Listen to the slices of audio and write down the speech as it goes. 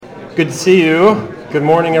Good to see you. Good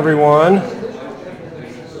morning, everyone.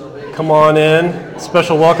 Come on in.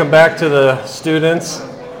 Special welcome back to the students.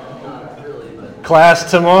 Class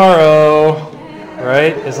tomorrow,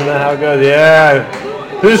 right? Isn't that how it goes? Yeah.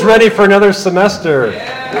 Who's ready for another semester?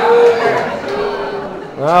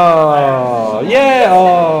 Oh, yeah.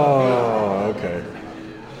 Oh, okay.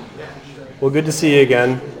 Well, good to see you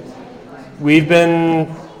again. We've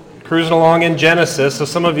been cruising along in Genesis, so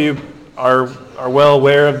some of you are well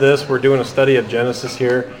aware of this. We're doing a study of Genesis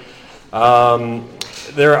here.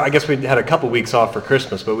 I guess we had a couple weeks off for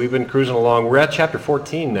Christmas, but we've been cruising along. We're at chapter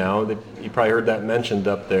 14 now. You probably heard that mentioned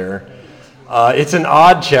up there. It's an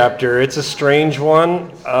odd chapter. It's a strange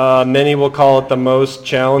one. Many will call it the most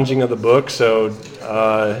challenging of the book, so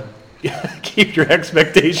keep your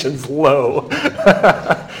expectations low.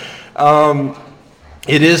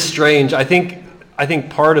 It is strange. I think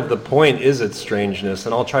part of the point is its strangeness,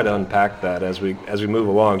 and I'll try to unpack that as we move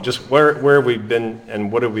along. Just where have we been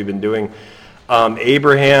and what have we been doing?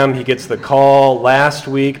 Abraham, he gets the call. Last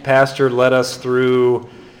week, Pastor led us through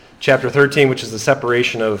chapter 13, which is the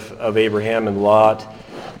separation of Abraham and Lot.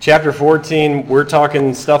 Chapter 14, we're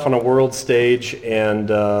talking stuff on a world stage,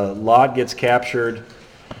 and Lot gets captured.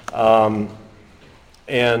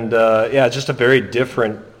 Just a very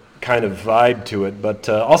different kind of vibe to it, but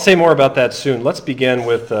I'll say more about that soon. Let's begin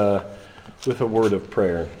with a word of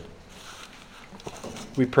prayer.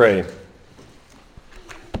 We pray.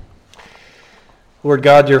 Lord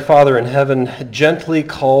God, dear Father in heaven, gently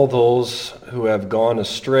call those who have gone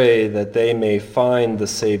astray that they may find the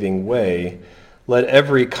saving way. Let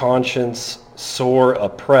every conscience sore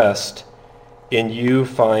oppressed in you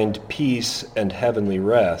find peace and heavenly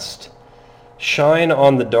rest. Shine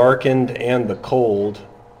on the darkened and the cold.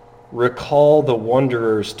 Recall the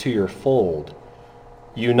wanderers to your fold.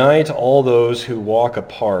 Unite all those who walk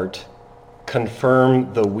apart.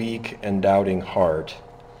 Confirm the weak and doubting heart.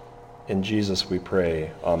 In Jesus we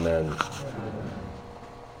pray. Amen.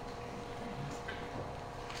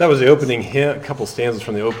 That was the opening hymn, a couple stanzas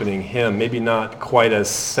from the opening hymn. Maybe not quite as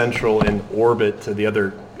central in orbit to the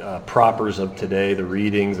other propers of today, the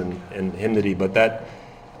readings and hymnody, but that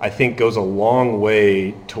I think goes a long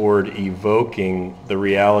way toward evoking the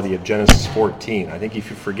reality of Genesis 14. I think if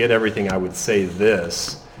you forget everything, I would say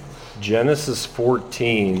this. Genesis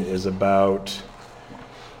 14 is about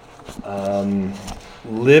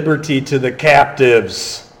liberty to the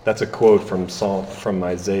captives. That's a quote from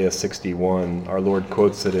Isaiah 61. Our Lord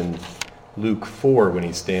quotes it in Luke 4 when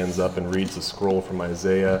he stands up and reads the scroll from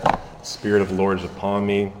Isaiah. The Spirit of the Lord is upon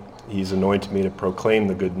me. He's anointed me to proclaim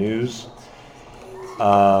the good news.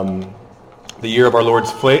 The year of our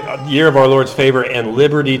Lord's favor and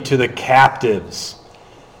liberty to the captives.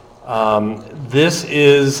 This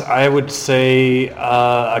is, I would say,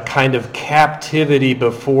 a kind of captivity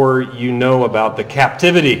before you know about the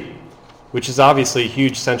captivity, which is obviously a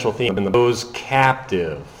huge central theme in those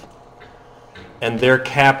captive. And their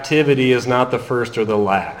captivity is not the first or the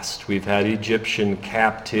last. We've had Egyptian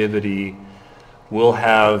captivity. We'll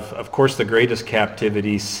have, of course, the greatest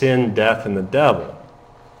captivity, sin, death, and the devil.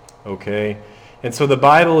 Okay? And so the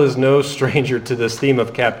Bible is no stranger to this theme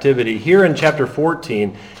of captivity. Here in chapter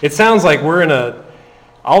 14, it sounds like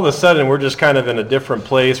all of a sudden we're just kind of in a different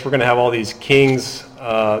place. We're going to have all these kings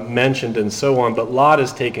mentioned and so on, but Lot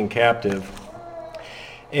is taken captive.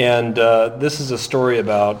 And this is a story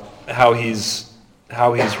about how he's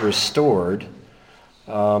restored.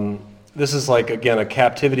 This is like, again, a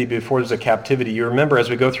captivity before there's a captivity. You remember as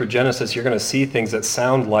we go through Genesis, you're going to see things that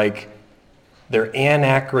sound like they're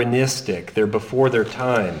anachronistic. They're before their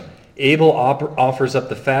time. Abel offers up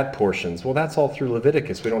the fat portions. Well, that's all through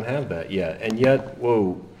Leviticus. We don't have that yet. And yet,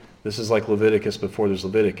 whoa, this is like Leviticus before there's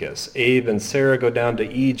Leviticus. Abe and Sarah go down to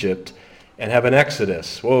Egypt and have an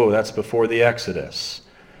exodus. Whoa, that's before the exodus,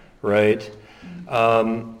 right?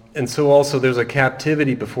 And so also there's a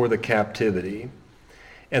captivity before the captivity.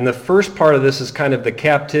 And the first part of this is kind of the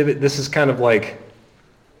captivity. This is kind of like,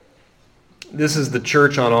 this is the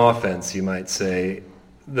church on offense, you might say.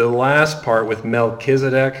 The last part with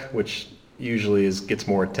Melchizedek, which usually gets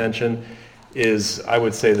more attention, is, I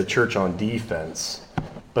would say, the church on defense.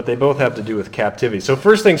 But they both have to do with captivity. So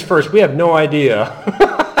first things first, we have no idea.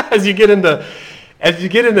 As you get into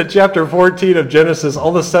chapter 14 of Genesis, all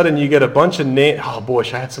of a sudden you get a bunch of names. Oh boy,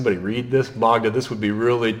 I had somebody read this. Magda, this would be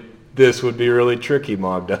really tricky,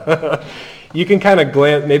 Magda. You can kind of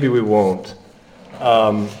glance, maybe we won't.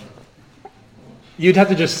 You'd have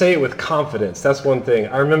to just say it with confidence. That's one thing.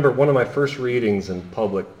 I remember one of my first readings in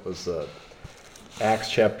public was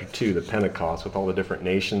Acts chapter 2, the Pentecost, with all the different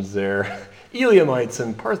nations there. Elamites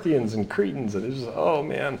and Parthians and Cretans, and it was, oh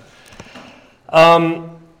man.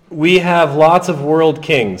 we have lots of world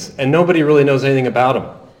kings, and nobody really knows anything about them.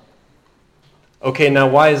 Okay, now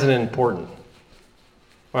why isn't it important?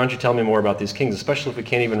 Why don't you tell me more about these kings, especially if we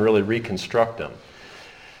can't even really reconstruct them?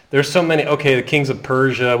 There's so many, okay, the kings of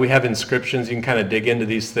Persia, we have inscriptions, you can kind of dig into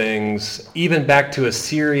these things. Even back to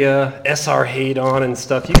Assyria, Esarhaddon and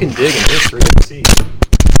stuff, you can dig in history and see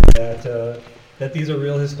that these are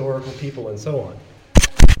real historical people and so on.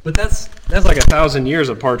 But that's like 1,000 years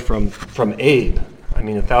apart from Abe. I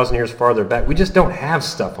mean, 1,000 years farther back. We just don't have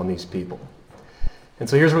stuff on these people. And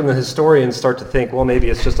so here's when the historians start to think, well, maybe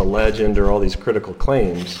it's just a legend or all these critical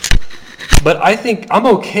claims. But I think I'm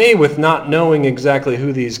okay with not knowing exactly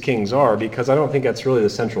who these kings are, because I don't think that's really the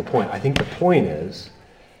central point. I think the point is,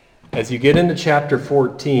 as you get into chapter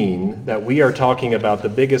 14, that we are talking about the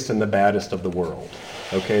biggest and the baddest of the world.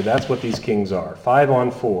 Okay, that's what these kings are. 5 on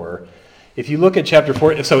 4. If you look at chapter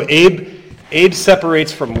 4, so Abe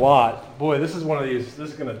separates from Lot. Boy, this is one of these, this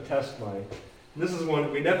is going to test this is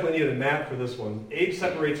one, we definitely need a map for this one. Abe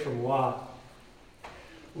separates from Lot.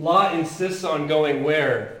 Lot insists on going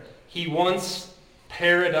where? He wants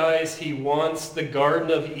paradise, he wants the Garden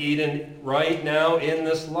of Eden right now in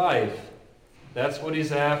this life. That's what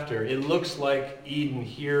he's after. It looks like Eden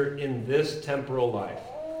here in this temporal life.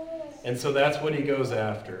 And so that's what he goes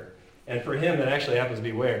after. And for him, that actually happens to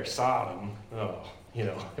be where? Sodom. Oh, you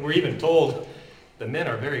know. And we're even told the men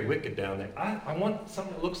are very wicked down there. I want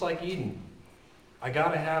something that looks like Eden. I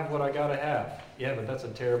got to have what I got to have. Yeah, but that's a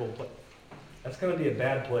terrible place. That's going to be a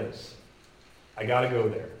bad place. I got to go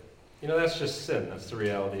there. You know, that's just sin. That's the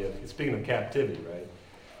reality of, speaking of captivity, right?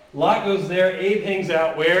 Lot goes there. Abe hangs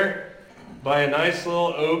out where? By a nice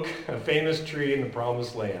little oak, a famous tree in the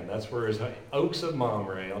promised land. That's where his oaks of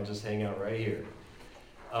Mamre. I'll just hang out right here.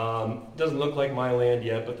 Doesn't look like my land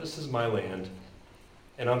yet, but this is my land.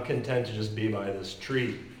 And I'm content to just be by this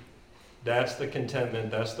tree. That's the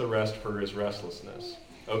contentment. That's the rest for his restlessness.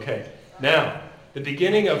 Okay. Now, the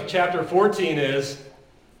beginning of chapter 14 is,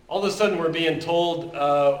 all of a sudden we're being told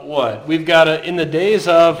what? We've got in the days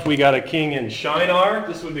of, we got a king in Shinar.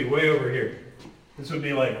 This would be way over here. This would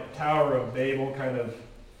be like Tower of Babel, kind of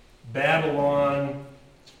Babylon,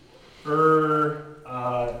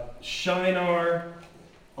 Shinar,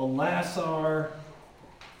 Elasar,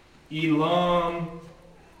 Elam.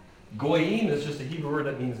 Goyim is just a Hebrew word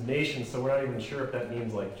that means nation, so we're not even sure if that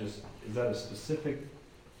means like just, is that a specific,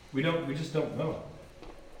 we just don't know.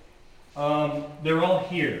 They're all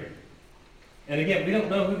here. And again, we don't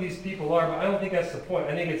know who these people are, but I don't think that's the point.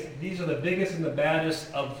 I think these are the biggest and the baddest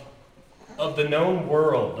of the known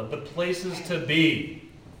world, of the places to be,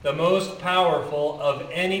 the most powerful of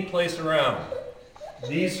any place around.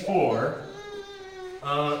 These 4.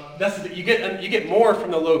 You get more from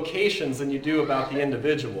the locations than you do about the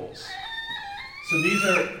individuals. So these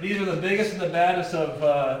are the biggest and the baddest of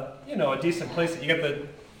a decent place. You got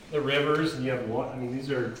the rivers, and you have what? I mean, this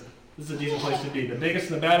is a decent place to be. The biggest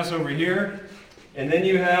and the baddest over here, and then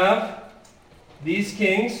you have these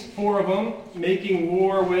kings, 4 of them, making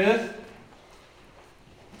war with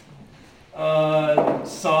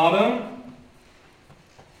Sodom,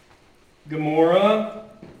 Gomorrah,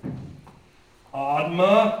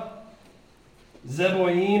 Admah,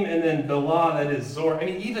 Zeboim, and then Bela, that is Zor. I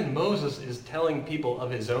mean, even Moses is telling people of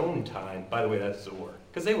his own time, by the way, that's Zor,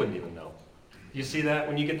 because they wouldn't even know. You see that?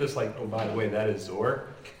 When you get this like, oh, by the way, that is Zor,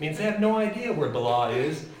 it means they have no idea where Bela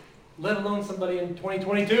is, let alone somebody in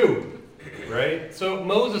 2022, right? So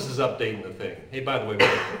Moses is updating the thing. Hey, by the way,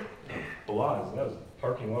 Bela, that was a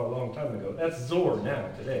parking lot a long time ago. That's Zor now,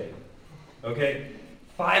 today. Okay?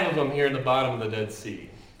 5 of them here in the bottom of the Dead Sea.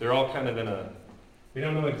 They're all kind of in we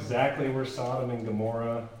don't know exactly where Sodom and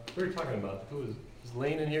Gomorrah, what are we talking about? Is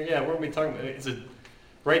Lane in here? Yeah, what are we talking about? Is it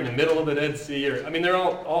right in the middle of the Dead Sea? They're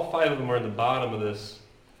all 5 of them are in the bottom of this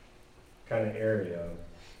kind of area.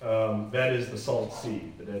 That is the Salt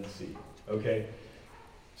Sea, the Dead Sea. Okay?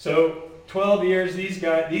 So 12 years, these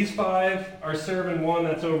 5 are serving one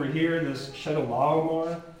that's over here, this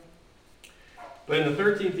Chedorlaomer. But in the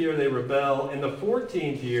 13th year, they rebel. In the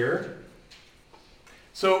 14th year,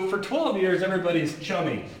 so for 12 years, everybody's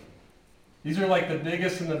chummy. These are like the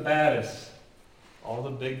biggest and the baddest. All the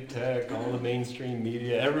big tech, all the mainstream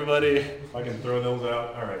media, everybody, if I can throw those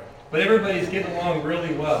out, all right. But everybody's getting along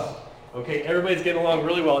really well. Okay, everybody's getting along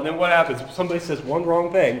really well. And then what happens? If somebody says one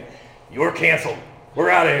wrong thing, you're canceled. We're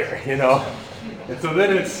out of here, you know. And so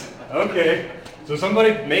then it's, okay. So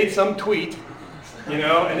somebody made some tweet, you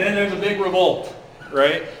know, and then there's a big revolt,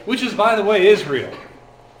 right? Which is, by the way, Israel.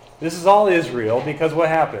 This is all Israel, because what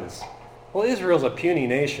happens? Well, Israel's a puny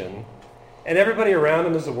nation, and everybody around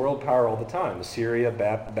them is a world power all the time. Assyria,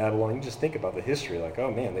 Babylon, you just think about the history, like,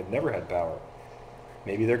 oh man, they've never had power.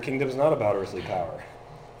 Maybe their kingdom is not about earthly power.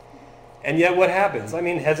 And yet what happens? I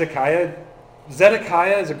mean, Zedekiah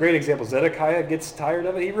is a great example. Zedekiah gets tired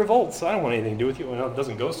of it. He revolts. I don't want anything to do with you. Well, it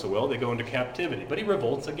doesn't go so well. They go into captivity. But he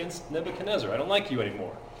revolts against Nebuchadnezzar. I don't like you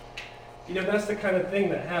anymore. You know, that's the kind of thing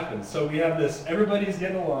that happens. So we have this, everybody's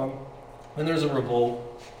getting along, then there's a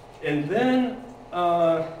revolt. And then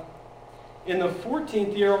in the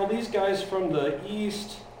 14th year, all these guys from the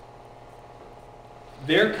east,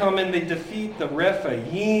 they're coming, they defeat the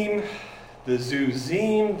Rephaim, the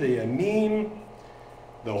Zuzim, the Amim,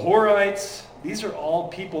 the Horites. These are all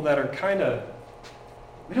people that are kind of,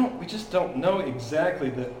 we just don't know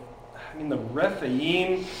exactly the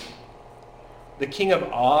Rephaim, the king of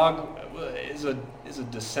Og is a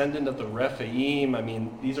descendant of the Rephaim. I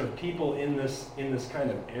mean, these are people in this kind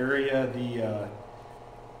of area. The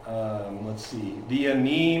the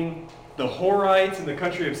Amim, the Horites in the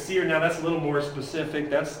country of Seir. Now that's a little more specific.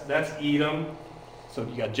 That's Edom. So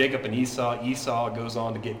you got Jacob and Esau. Esau goes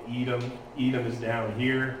on to get Edom. Edom is down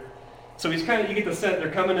here. So you get the sense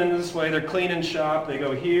they're coming in this way. They're cleaning shop. They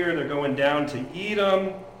go here. They're going down to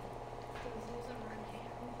Edom.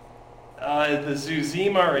 The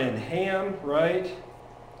Zuzim are in Ham, right?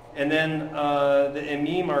 And then the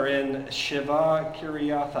Emim are in Shiva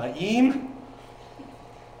Kiriathaim,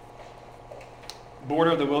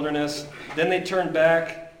 border of the wilderness. Then they turn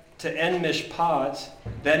back to En Mishpat.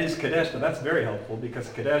 That is Kadesh. Now that's very helpful because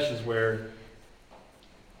Kadesh is where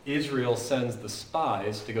Israel sends the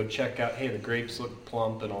spies to go check out, hey, the grapes look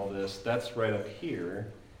plump and all this. That's right up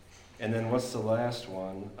here. And then what's the last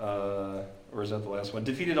one? Or is that the last one?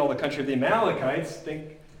 Defeated all the country of the Amalekites.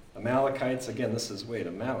 Think Amalekites. Again,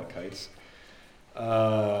 Amalekites.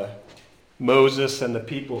 Moses and the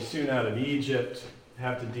people soon out of Egypt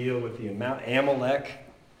have to deal with the Amalek.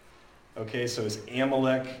 Okay, so is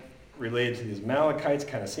Amalek related to these Amalekites?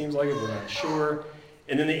 Kind of seems like it, we're not sure.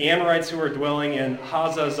 And then the Amorites who are dwelling in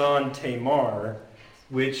Hazazon Tamar,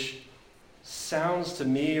 which sounds to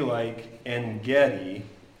me like En-Gedi,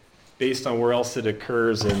 based on where else it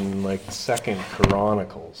occurs in like 2nd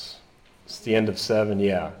Chronicles. It's the end of 7,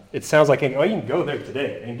 yeah. It sounds like, you can go there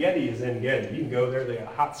today. En-Gedi is En-Gedi. You can go there. They got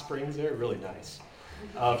hot springs there. Really nice.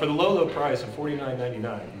 For the low price of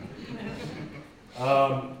 $49.99.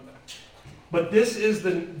 But this is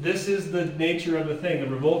the nature of the thing. The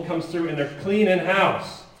revolt comes through and they're cleaning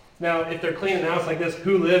house. Now, if they're cleaning house like this,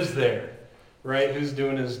 who lives there? Right? Who's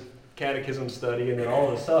doing his catechism study? And then all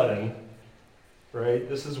of a sudden, right,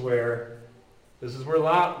 this is where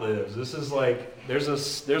Lot lives. This is like there's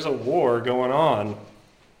a war going on.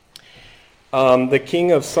 The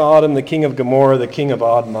king of Sodom, the king of Gomorrah, the king of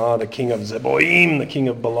Admah, the king of Zeboim, the king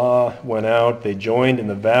of Bela went out. They joined in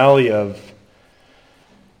the valley of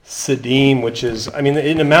Siddim, which is,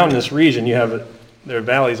 in a mountainous region, there are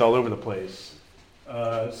valleys all over the place.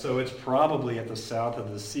 So it's probably at the south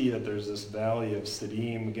of the sea that there's this valley of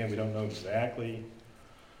Siddim. Again, we don't know exactly.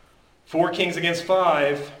 4 kings against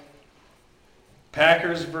 5.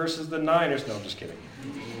 Packers versus the Niners. No, I'm just kidding.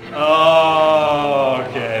 Oh,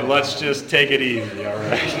 okay. Let's just take it easy, all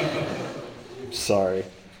right? Sorry.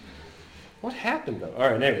 What happened, though?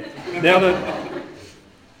 All right, anyway. Now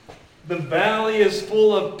the valley is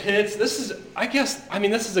full of pits. This is,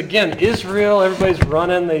 this is, again, Israel. Everybody's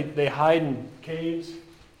running. They hide in caves.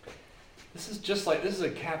 This is a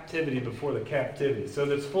captivity before the captivity. So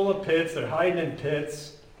it's full of pits. They're hiding in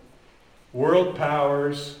pits. World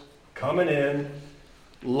powers coming in.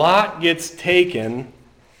 Lot gets taken.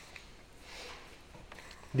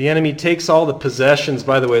 The enemy takes all the possessions.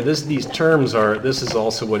 By the way, this is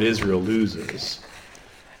also what Israel loses.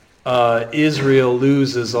 Israel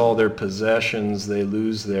loses all their possessions. They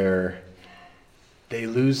lose their,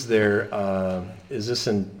 is this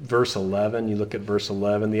in verse 11? You look at verse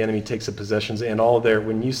 11. The enemy takes the possessions and all their,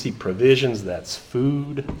 when you see provisions, that's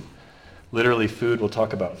food. Literally food. We'll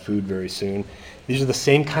talk about food very soon. These are the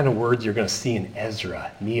same kind of words you're going to see in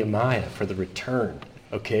Ezra, Nehemiah for the return.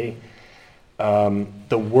 Okay?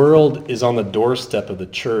 The world is on the doorstep of the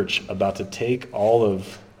church about to take all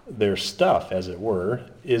of their stuff, as it were.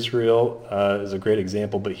 Israel is a great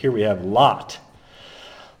example, but here we have Lot.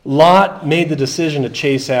 Lot made the decision to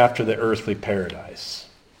chase after the earthly paradise.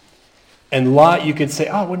 And Lot, you could say,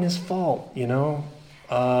 it wasn't his fault,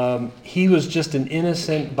 he was just an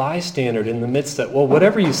innocent bystander in the midst of,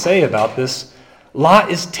 whatever you say about this,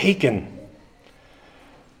 Lot is taken.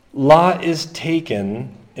 Lot is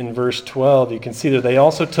taken in verse 12. You can see that they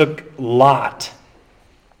also took Lot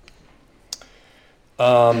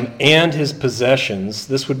and his possessions.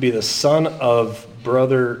 This would be the son of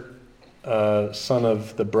the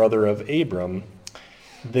brother of Abram.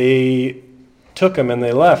 They took him and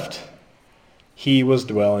they left. he was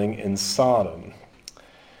dwelling in Sodom.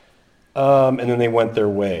 And then they went their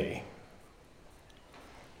way.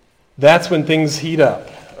 That's when things heat up,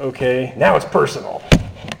 okay? Now it's personal.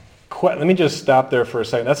 Let me just stop there for a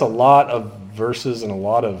second. That's a lot of verses and a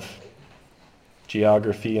lot of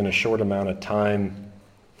geography in a short amount of time.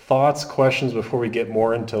 Thoughts, questions before we get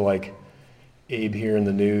more into like Abe here in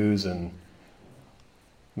the news and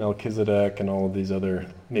Melchizedek and all of these other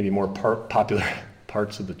maybe more popular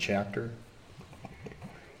parts of the chapter?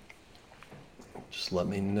 Just let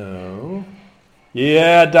me know.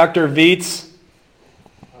 Yeah, Dr. Vietz.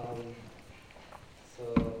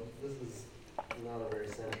 So this is not a very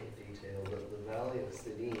central detail, but the Valley of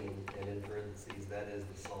Siddim, and in parentheses, that is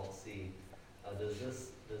the Salt Sea. Does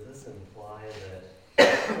this imply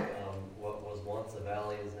that what was once a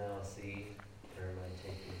valley is now a sea, or am I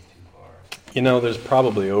taking this too far? There's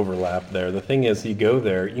probably overlap there. The thing is, you go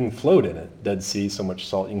there, you can float in it. Dead Sea, so much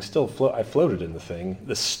salt. You can still float. I floated in the thing.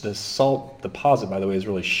 The salt deposit, by the way, is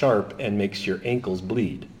really sharp and makes your ankles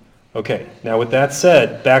bleed. Okay, now with that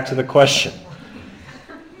said, back to the question.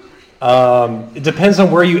 It depends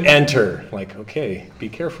on where you enter. Like, okay, be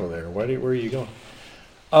careful there. Where are you going?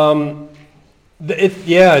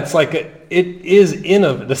 It's like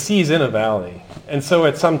the sea's in a valley. And so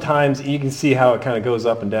at some times you can see how it kind of goes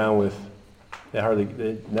up and down with,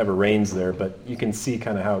 it never rains there, but you can see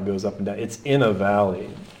kind of how it goes up and down. It's in a valley.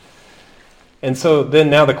 And so then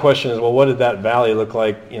now the question is, well, what did that valley look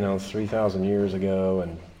like, 3,000 years ago?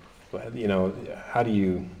 And, how do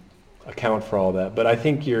you account for all that? But I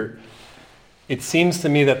think it seems to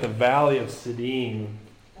me that the Valley of Siddim,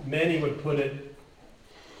 many would put it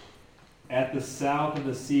at the south of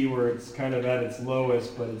the sea where it's kind of at its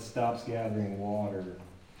lowest, but it stops gathering water.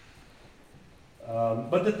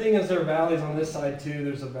 But the thing is, there are valleys on this side too.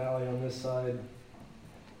 There's a valley on this side.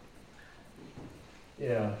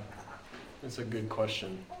 Yeah, that's a good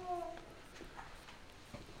question.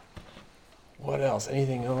 What else?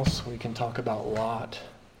 Anything else we can talk about Lot?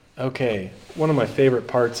 Okay, one of my favorite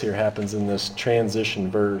parts here happens in this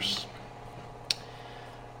transition verse.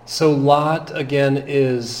 So Lot, again,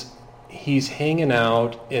 he's hanging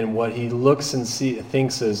out in what he looks and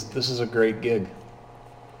thinks is, this is a great gig.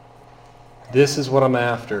 This is what I'm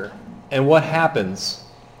after. And what happens?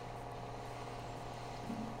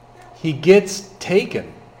 He gets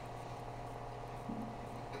taken.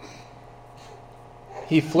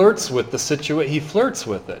 He flirts with the situation. He flirts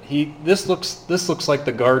with it. This looks like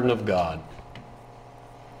the garden of God.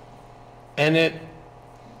 And it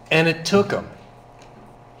took him.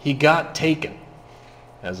 He got taken,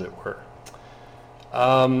 as it were.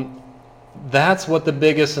 That's what the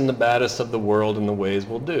biggest and the baddest of the world and the ways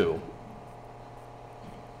will do.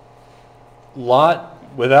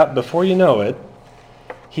 Lot, before you know it,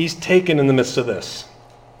 he's taken in the midst of this.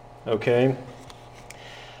 Okay?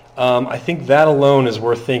 I think that alone is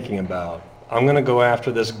worth thinking about. I'm going to go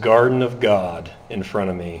after this garden of God in front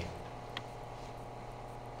of me.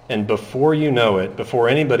 And before you know it, before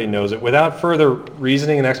anybody knows it, without further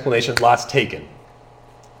reasoning and explanation, Lot's taken.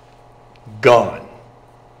 Gone.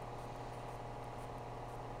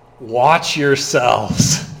 Watch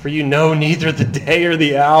yourselves, for you know neither the day or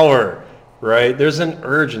the hour. Right? There's an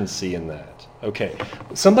urgency in that. Okay.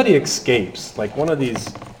 Somebody escapes, like one of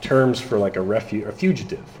these terms for like a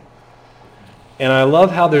fugitive. And I love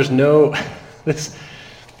how there's the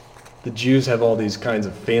Jews have all these kinds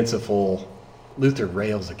of fanciful, Luther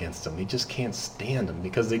rails against them. He just can't stand them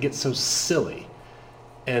because they get so silly.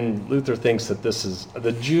 And Luther thinks that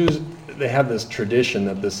the Jews, they have this tradition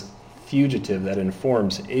that this fugitive that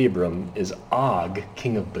informs Abram is Og,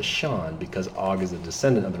 king of Bashan, because Og is a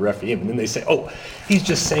descendant of the Rephaim. And then they say, oh, he's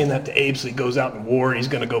just saying that to Abe so he goes out in war and he's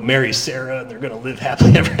going to go marry Sarah and they're going to live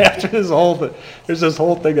happily ever after. There's this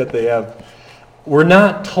whole thing that they have. We're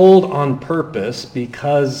not told on purpose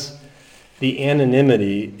because the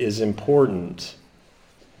anonymity is important.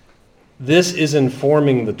 This is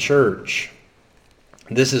informing the church.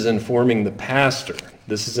 This is informing the pastor.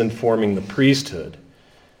 This is informing the priesthood.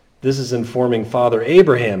 This is informing Father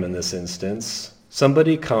Abraham in this instance.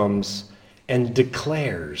 Somebody comes and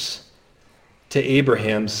declares to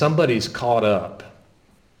Abraham, somebody's caught up.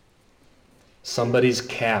 Somebody's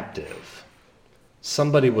captive.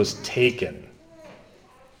 Somebody was taken.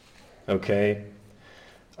 Okay?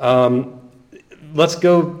 Let's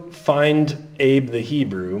go find Abe the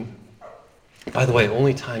Hebrew. By the way,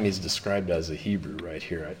 only time he's described as a Hebrew right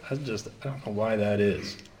here. I don't know why that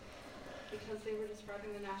is. Because they were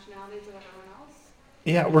describing the nationalities of everyone else?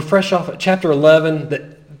 Yeah, we're fresh off at chapter 11,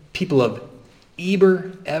 the people of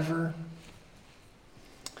Eber, Ever.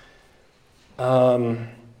 Like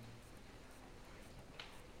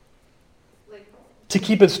To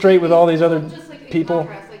keep it straight with all these other Just like in people?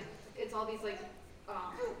 contrast, like it's all these like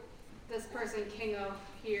this person king of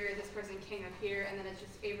here, this person king of here, and then it's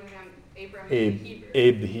just Abraham the Hebrew.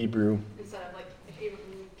 Abe the Hebrew. Instead of like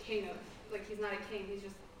Abraham king of, like he's not a king, he's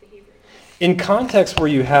just the Hebrew. In context where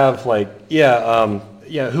you have like,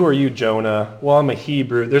 who are you, Jonah? Well, I'm a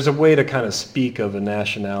Hebrew. There's a way to kind of speak of a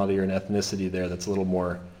nationality or an ethnicity there that's a little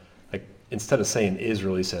more, like, instead of saying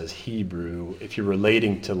Israel, he says Hebrew. If you're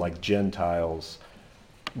relating to like Gentiles,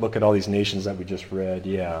 look at all these nations that we just read,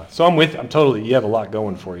 yeah. So I'm totally, you have a lot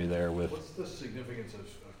going for you there with. What's the significance of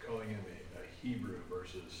calling him a Hebrew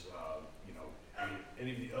versus,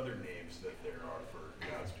 any of the other names that there are for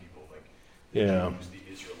God's people, like Yeah. the Jews, the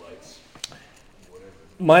Israelites,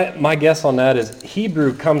 whatever? My guess on that is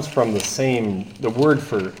Hebrew comes from the word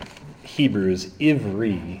for Hebrew is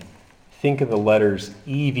Ivri. Think of the letters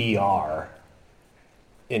EVR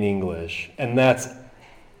in English. And that's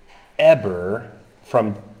Eber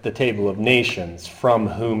from the table of nations, from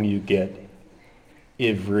whom you get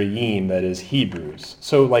Ivriim, that is Hebrews.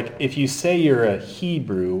 So like if you say you're a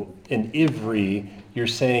Hebrew, an Ivri, you're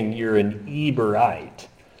saying you're an Eberite.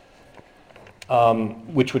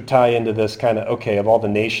 Which would tie into this kind of, okay, of all the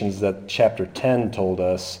nations that chapter 10 told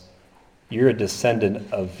us, you're a descendant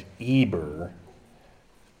of Eber.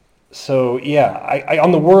 So yeah, I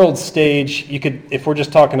on the world stage, you could, if we're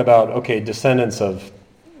just talking about, okay, descendants of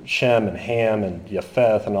Shem and Ham and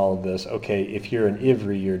Japheth and all of this, okay, if you're an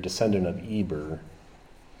Ivri, you're a descendant of Eber.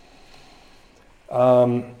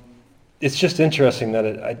 It's just interesting that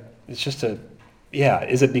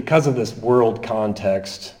is it because of this world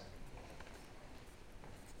context?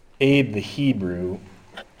 Abe the Hebrew,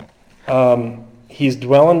 he's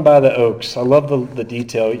dwelling by the oaks. I love the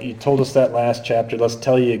detail. You told us that last chapter. Let's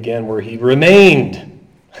tell you again where he remained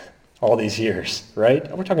all these years,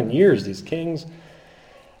 right? We're talking years, these kings.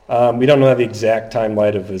 We don't know the exact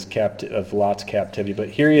timeline of Lot's captivity, but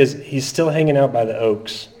here he is. He's still hanging out by the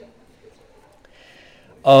oaks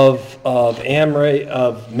of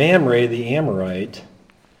Mamre the Amorite.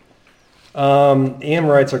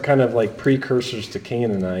 Amorites are kind of like precursors to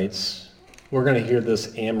Canaanites. We're going to hear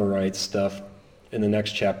this Amorite stuff in the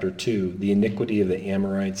next chapter too. The iniquity of the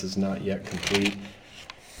Amorites is not yet complete.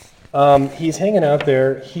 He's hanging out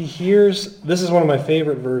there. He hears, this is one of my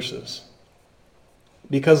favorite verses.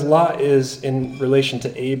 Because Lot is in relation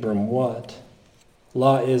to Abram what?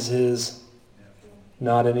 Lot is his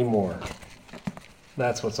not anymore.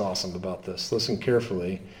 That's what's awesome about this. Listen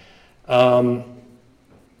carefully.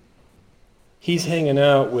 He's hanging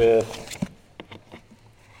out with,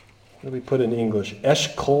 what do we put in English?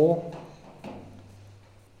 Eshcol,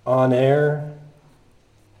 Aner.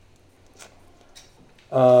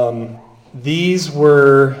 These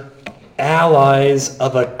were allies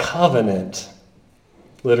of a covenant,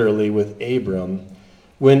 literally, with Abram.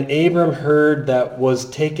 When Abram heard that was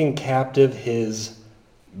taken captive his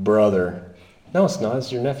brother. No, it's not.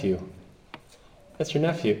 It's your nephew. That's your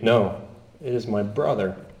nephew. No, it is my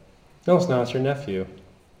brother. No, it's not. It's your nephew.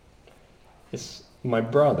 It's my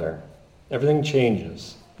brother. Everything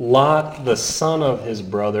changes. Lot, the son of his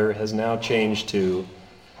brother, has now changed to,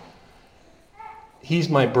 he's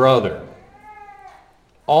my brother.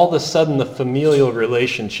 All of a sudden, the familial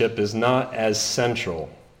relationship is not as central.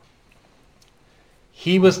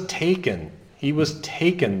 He was taken. He was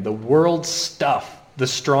taken. The world's stuff, the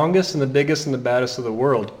strongest and the biggest and the baddest of the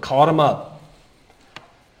world, caught him up.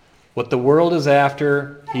 What the world is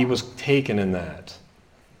after, he was taken in that.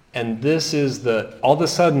 And this is all of a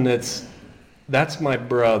sudden that's my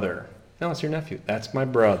brother. No, it's your nephew. That's my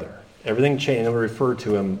brother. Everything changed. And we refer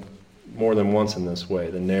to him more than once in this way,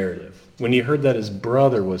 the narrative. When he heard that his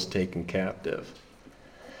brother was taken captive,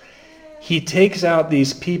 he takes out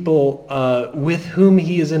these people with whom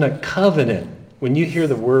he is in a covenant. When you hear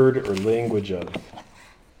the word or language of,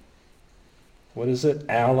 what is it,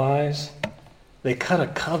 allies? They cut a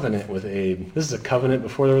covenant with Abe. This is a covenant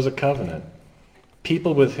before there was a covenant.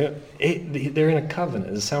 People with him, they're in a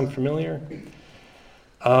covenant. Does it sound familiar?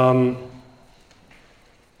 Doesn't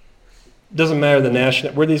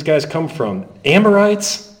matter where these guys come from.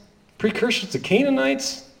 Amorites, precursors to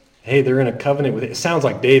Canaanites. Hey, they're in a covenant with. It sounds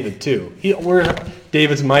like David too. We're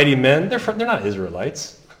David's mighty men. They're not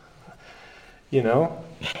Israelites. You know,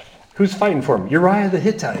 who's fighting for him? Uriah the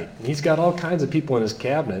Hittite. And he's got all kinds of people in his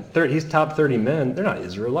cabinet. He's top 30 men. They're not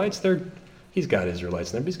Israelites. He's got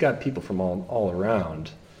Israelites in there, but he's got people from all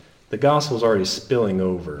around. The gospel's already spilling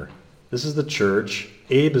over. This is the church.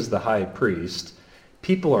 Abe is the high priest.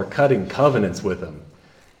 People are cutting covenants with him.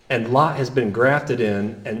 And Lot has been grafted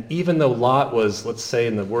in, and even though Lot was, let's say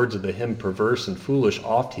in the words of the hymn, perverse and foolish,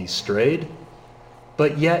 oft he strayed,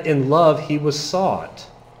 but yet in love he was sought.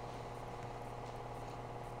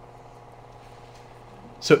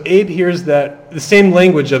 So Abe hears that the same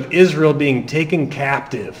language of Israel being taken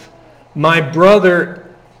captive. My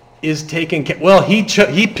brother is taken captive. Well, he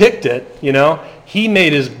picked it, He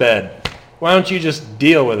made his bed. Why don't you just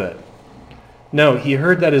deal with it? No, he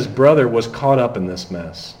heard that his brother was caught up in this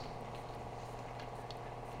mess.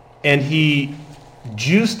 And he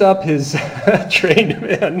juiced up his trained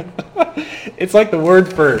men. It's like the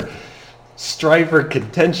word for strife or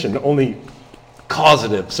contention, only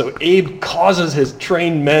causative. So Abe causes his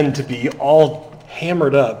trained men to be all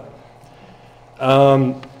hammered up.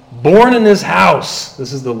 Born in his house.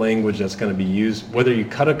 This is the language that's going to be used. Whether you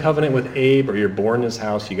cut a covenant with Abe or you're born in his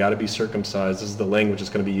house, you got to be circumcised. This is the language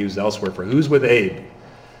that's going to be used elsewhere for who's with Abe.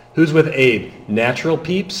 Who's with Abe? Natural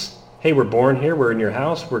peeps? Hey, we're born here. We're in your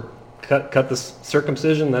house. We're cut the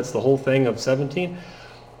circumcision. That's the whole thing of 17.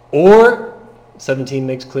 Or 17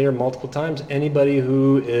 makes clear multiple times, anybody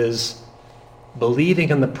who is believing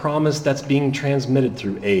in the promise that's being transmitted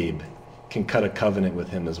through Abe can cut a covenant with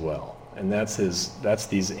him as well. And that's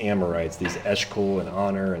these Amorites, these Eshcol and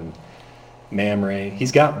Honor and Mamre.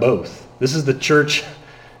 He's got both. This is the church.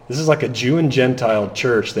 This is like a Jew and Gentile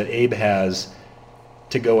church that Abe has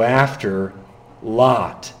to go after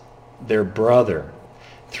Lot, their brother.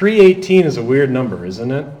 318 is a weird number,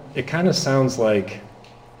 isn't it? It kind of sounds like,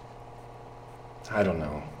 I don't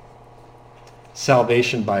know,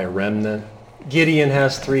 salvation by a remnant. Gideon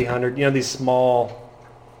has 300. These small,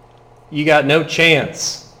 you got no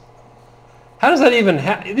chance. How does that even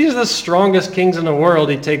happen? These are the strongest kings in the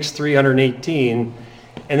world. He takes 318.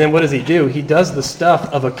 And then what does he do? He does the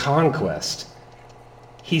stuff of a conquest.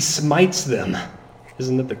 He smites them.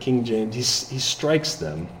 Isn't it the King James? He strikes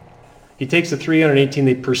them. He takes the 318.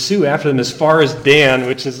 They pursue after them as far as Dan,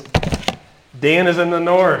 Dan is in the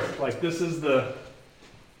north.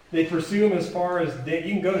 They pursue him as far as Dan.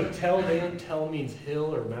 You can go to Tel Dan. Tel means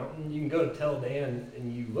hill or mountain. You can go to Tel Dan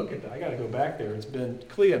and you look at that. I got to go back there. It's been,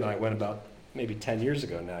 Clea and I went about maybe 10 years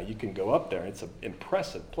ago now. You can go up there. It's an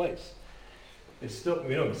impressive place. We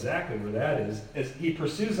know exactly where that is. He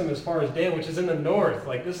pursues them as far as Dan, which is in the north.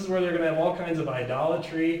 This is where they're going to have all kinds of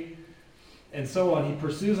idolatry and so on. He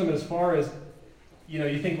pursues them as far as,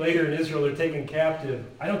 you think later in Israel they're taken captive.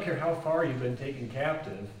 I don't care how far you've been taken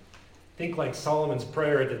captive. Think like Solomon's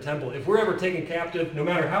prayer at the temple. If we're ever taken captive, no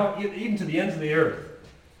matter how, even to the ends of the earth,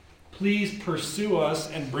 please pursue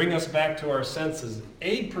us and bring us back to our senses.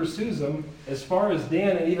 Abe pursues them as far as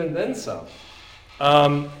Dan and even then some.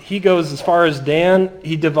 He goes as far as Dan.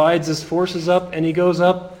 He divides his forces up and he goes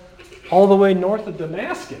up all the way north of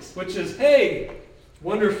Damascus, which is, hey,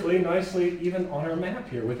 wonderfully, nicely, even on our map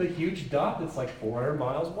here with a huge dot that's like 400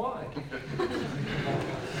 miles wide.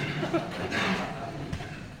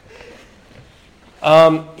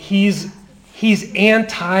 He's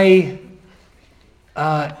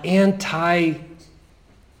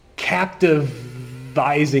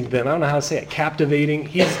anti-captivizing them. I don't know how to say it. Captivating.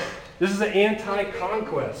 This is an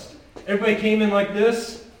anti-conquest. Everybody came in like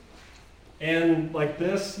this, and like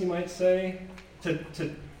this, you might say, to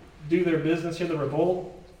do their business here, the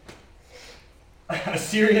revolt.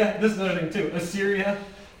 Assyria, this is another thing too. Assyria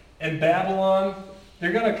and Babylon,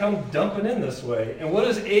 they're going to come dumping in this way. And what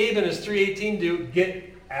does Abe and his 318 do?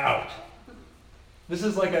 Get out. This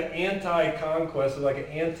is like an anti-conquest, like an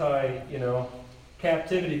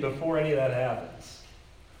anti-captivity before any of that happens.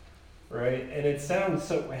 Right? And it sounds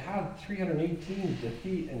so, how 318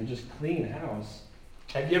 defeat and just clean house.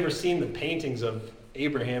 Have you ever seen the paintings of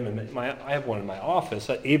Abraham? I have one in my office,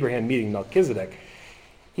 Abraham meeting Melchizedek.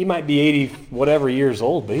 He might be 80 whatever years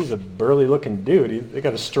old, but he's a burly looking dude. They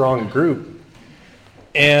got a strong group.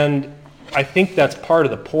 And I think that's part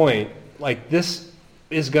of the point. This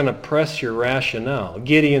is going to press your rationale.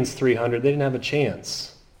 Gideon's 300, they didn't have a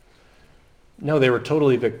chance. No, they were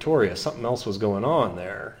totally victorious. Something else was going on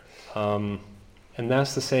there. And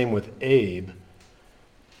that's the same with Abe.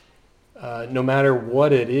 No matter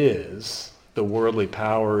what it is, the worldly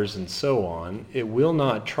powers and so on, it will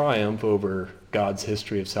not triumph over God's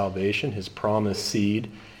history of salvation, his promised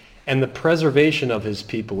seed, and the preservation of his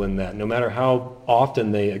people in that, no matter how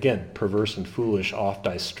often they, again, perverse and foolish, oft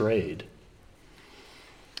I strayed.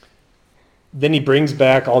 Then he brings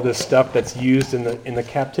back all this stuff that's used in the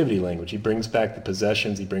captivity language. He brings back the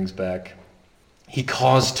possessions, he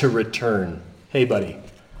caused to return. Hey, buddy,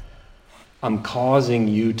 I'm causing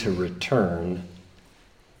you to return.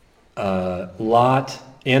 Lot,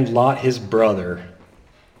 his brother.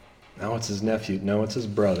 Now it's his nephew. No, it's his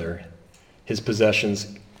brother. His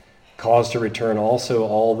possessions caused to return also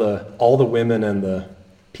all the women and the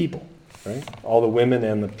people, right? All the women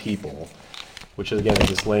and the people, which is, again,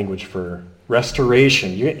 this language for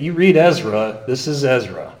restoration. You read Ezra, this is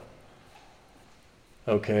Ezra.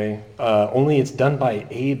 Okay? Only it's done by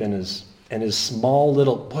Abe and his small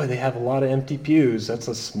little, boy, they have a lot of empty pews. That's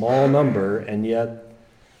a small number, and yet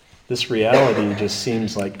this reality just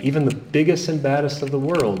seems like even the biggest and baddest of the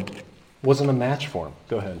world wasn't a match for him.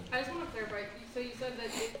 Go ahead. I just want to clarify. So you said that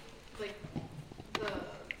it, like,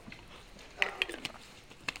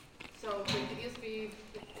 so the ESV,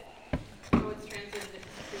 how it's translated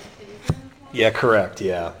is kinsman? Yeah, correct,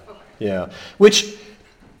 yeah. Okay. Yeah. Which,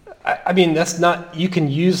 I mean, that's not, you can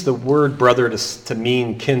use the word brother to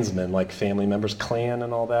mean kinsman, like family members, clan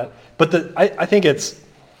and all that. But I think it's,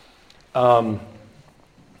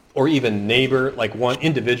 or even neighbor, like one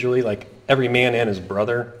individually, like every man and his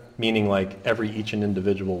brother, meaning like each and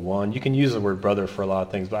individual one. You can use the word brother for a lot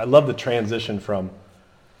of things, but I love the transition from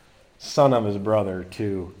son of his brother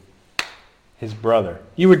to his brother.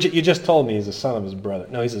 You just told me he's the son of his brother.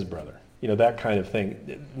 No, he's his brother. You know, that kind of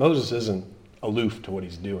thing. Moses isn't aloof to what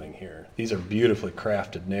he's doing here. These are beautifully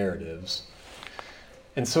crafted narratives.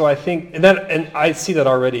 And so I think, and I see that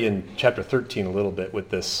already in chapter 13 a little bit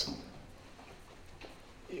with this.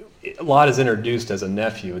 Lot is introduced as a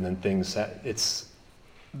nephew, and then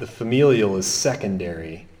the familial is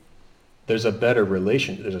secondary. There's a better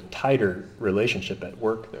relation, there's a tighter relationship at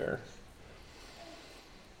work there.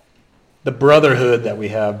 The brotherhood that we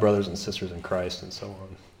have, brothers and sisters in Christ and so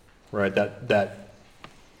on, right? That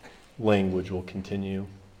language will continue.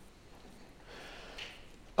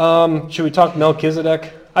 Should we talk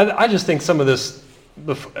Melchizedek? I just think some of this,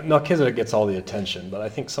 Melchizedek gets all the attention, but I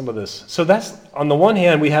think some of this, so that's, on the one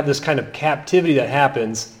hand, we have this kind of captivity that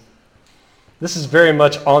happens. This is very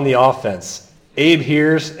much on the offense. Abe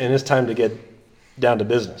hears, and it's time to get down to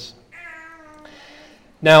business.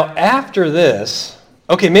 Now, after this,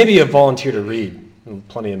 okay, maybe a volunteer to read.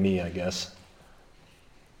 Plenty of me, I guess.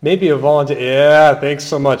 Maybe a volunteer. Yeah, thanks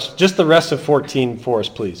so much. Just the rest of 14 for us,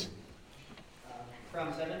 please.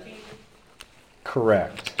 From 17?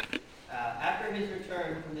 Correct. After his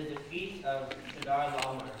return from the defeat of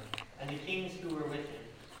Kedar-Laomer and the kings who were with him,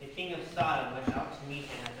 the king of Sodom went out to meet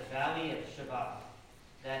him at the valley of Shavah,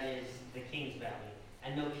 that is, the king's valley.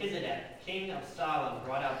 And Melchizedek, king of Salem,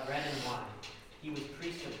 brought out bread and wine. He was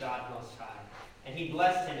priest of God Most High. And he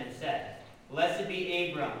blessed him and said, Blessed be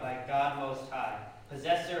Abram by God Most High,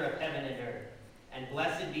 possessor of heaven and earth. And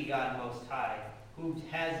blessed be God Most High, who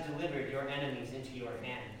has delivered your enemies into your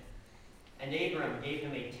hand. And Abram gave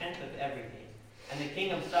him a tenth of everything. And the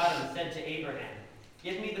king of Sodom said to Abraham,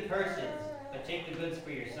 Give me the persons, but take the goods for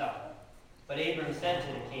yourself. But Abram said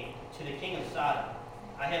to the king of Sodom,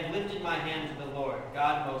 I have lifted my hand to the Lord,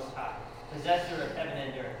 God Most High, possessor of heaven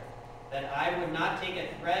and earth, that I would not take a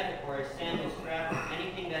thread or a sandal strap or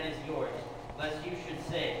anything that is yours, lest you should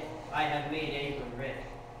say, I have made Abram rich.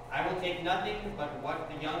 I will take nothing but what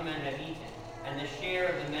the young men have eaten, and the share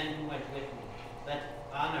of the men who went with me. Let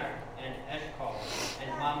Aner and Eshcol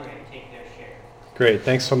and Mamre take their share. Great,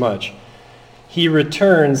 thanks so much. He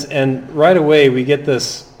returns, and right away we get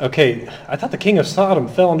this, okay, I thought the king of Sodom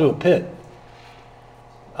fell into a pit.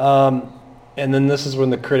 And then this is when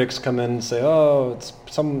the critics come in and say, oh, it's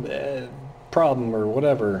some problem or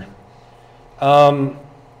whatever.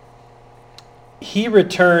 He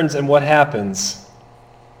returns, and what happens?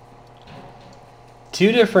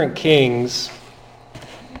 Two different kings.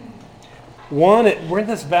 One, we're in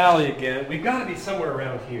this valley again. We've got to be somewhere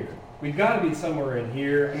around here. We've got to be somewhere in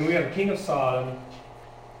here. I mean, we have a king of Sodom,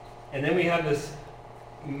 and then we have this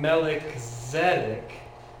Melchizedek,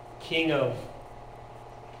 king of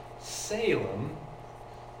Salem,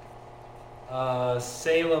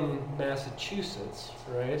 Massachusetts,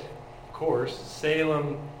 right? Of course,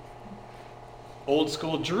 Salem, old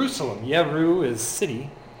school Jerusalem. Yeru is city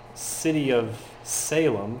of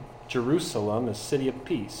Salem. Jerusalem is city of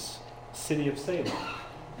peace, city of Salem.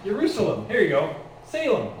 Jerusalem, here you go,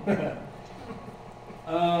 Salem.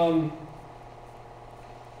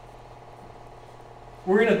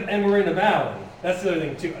 We're in a valley. That's the other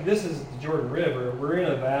thing too. This is the Jordan River. We're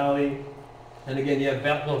in a valley, and again, you have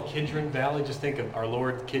that little Kidron Valley. Just think of our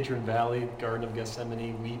Lord, Kidron Valley, Garden of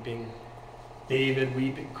Gethsemane, weeping, David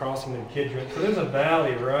weeping, crossing the Kidron. So there's a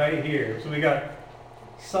valley right here. So we got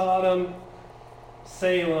Sodom,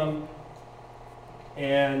 Salem,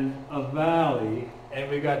 and a valley, and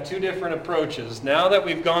we've got two different approaches. Now that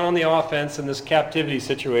we've gone on the offense in this captivity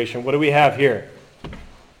situation, what do we have here?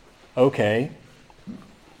 Okay.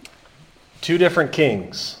 Two different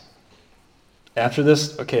kings. After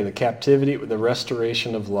this, okay, the captivity, the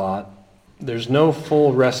restoration of Lot. There's no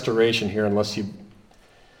full restoration here unless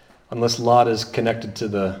Lot is connected to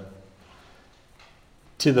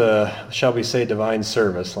to the, shall we say, divine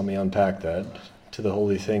service. Let me unpack that. To the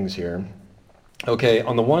holy things here. Okay,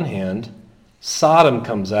 on the one hand, Sodom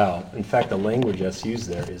comes out. In fact, the language that's used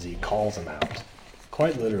there is he calls him out.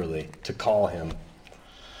 Quite literally, to call him.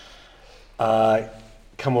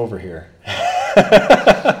 Come over here.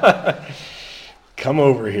 Come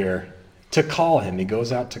over here. To call him. He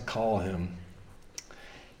goes out to call him.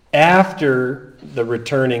 After the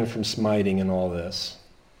returning from smiting and all this.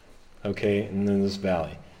 Okay, and then this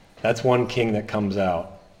valley. That's one king that comes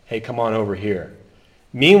out. Hey, come on over here.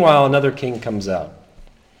 Meanwhile, another king comes out.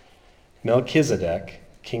 Melchizedek,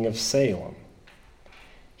 king of Salem.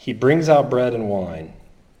 He brings out bread and wine.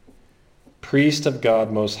 Priest of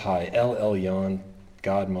God Most High. El Elyon,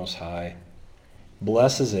 God Most High.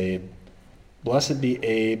 Blesses Abe. Blessed be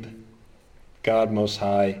Abe, God Most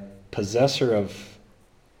High, possessor of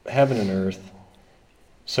heaven and earth.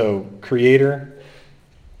 So, creator,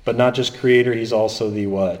 but not just creator, he's also the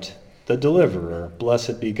what? The deliverer.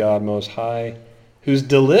 Blessed be God Most High, who's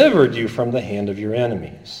delivered you from the hand of your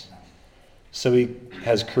enemies. So he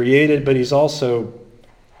has created, but he's also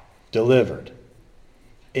delivered.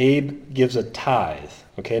 Abe gives a tithe.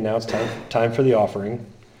 Okay, now it's time for the offering.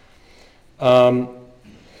 The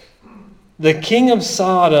king of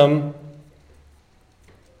Sodom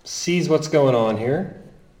sees what's going on here,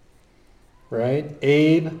 right?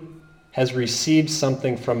 Abe has received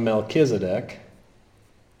something from Melchizedek.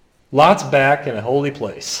 Lot's back in a holy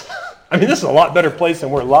place. I mean, this is a lot better place than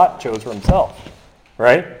where Lot chose for himself,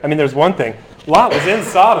 right? I mean, there's one thing. Lot was in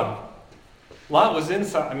Sodom. Lot was in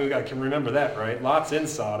Sodom. I mean, I can remember that, right? Lot's in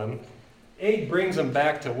Sodom. Abe brings him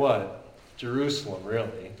back to what? Jerusalem,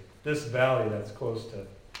 really. This valley that's close to...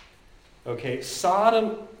 Okay,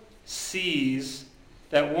 Sodom sees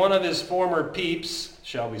that one of his former peeps,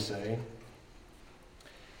 shall we say,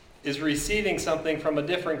 is receiving something from a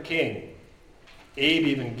different king. Abe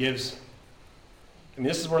even gives... I mean,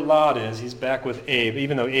 this is where Lot is. He's back with Abe,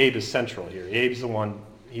 even though Abe is central here. Abe's the one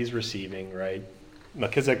he's receiving, right?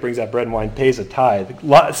 Melchizedek brings out bread and wine, pays a tithe.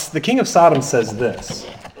 The king of Sodom says this.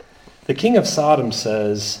 The king of Sodom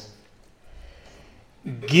says,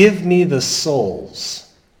 give me the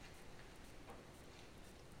souls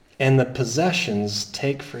and the possessions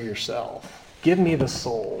take for yourself. Give me the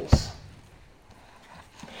souls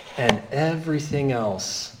and everything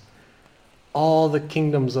else, all the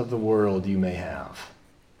kingdoms of the world you may have.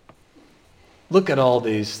 Look at all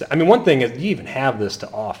these. I mean, one thing is you even have this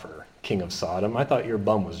to offer, king of Sodom. I thought your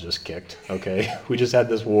bum was just kicked, okay? We just had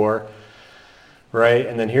this war, right?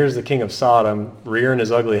 And then here's the king of Sodom rearing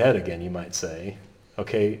his ugly head again, you might say.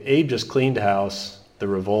 Okay, Abe just cleaned house, the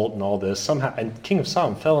revolt and all this. Somehow, and king of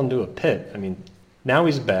Sodom fell into a pit. I mean, now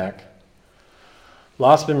he's back.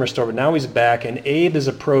 Lot's been restored, but now he's back, and Abe is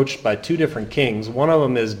approached by two different kings. One of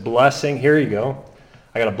them is blessing. Here you go.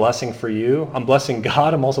 I got a blessing for you. I'm blessing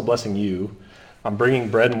God. I'm also blessing you. I'm bringing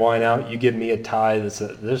bread and wine out. You give me a tithe.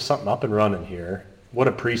 There's something up and running here. What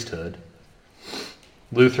a priesthood.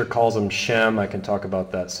 Luther calls him Shem. I can talk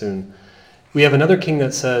about that soon. We have another king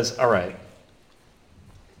that says, all right.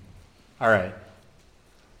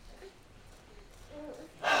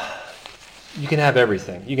 You can have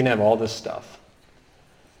everything. You can have all this stuff.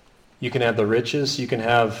 You can have the riches. You can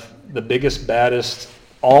have the biggest, baddest,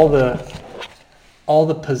 all the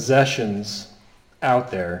possessions out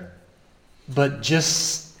there. But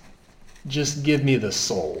just give me the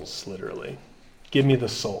souls, literally. Give me the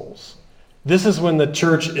souls. This is when the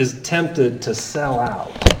church is tempted to sell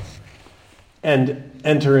out and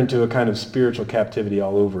enter into a kind of spiritual captivity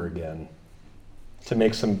all over again to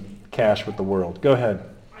make some cash with the world. Go ahead.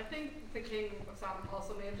 I think the king of Sodom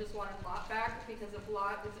also may have just wanted Lot back, because if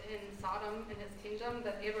Lot is in Sodom in his kingdom,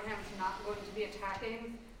 that Abraham's not going to be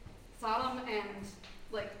attacking Sodom, and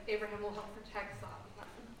Abraham will help protect Sodom.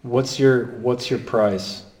 What's your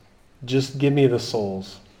price? Just give me the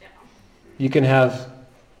souls. Yeah. You can have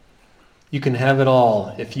it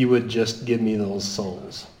all if you would just give me those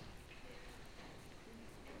souls.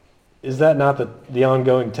 Is that not the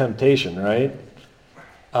ongoing temptation, right?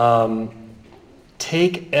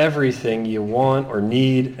 Take everything you want or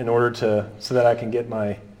need in order so that I can get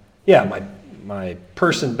my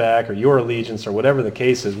person back, or your allegiance, or whatever the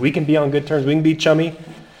case is. We can be on good terms. We can be chummy.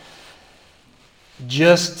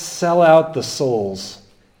 Just sell out the souls.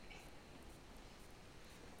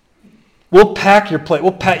 We'll pack your plate.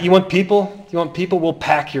 You want people? You want people? We'll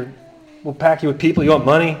pack you with people. You want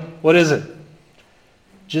money? What is it?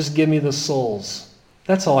 Just give me the souls.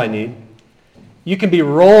 That's all I need. You can be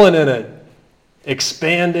rolling in it,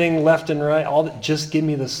 expanding left and right. Just give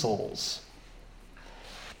me the souls.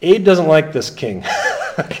 Abe doesn't like this king.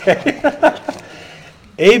 Okay?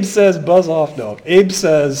 Abe says, buzz off. No. Abe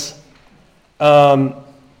says, I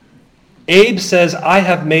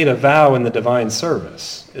have made a vow in the divine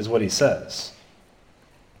service, is what he says.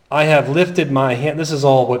 I have lifted my hand. This is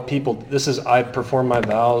all what people, I perform my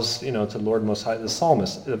vows, to the Lord Most High. The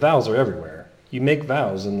psalmist, the vows are everywhere. You make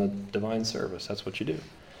vows in the divine service. That's what you do.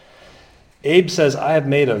 Abe says, I have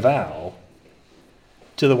made a vow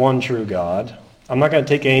to the one true God. I'm not going to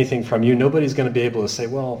take anything from you. Nobody's going to be able to say,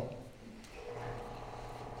 well,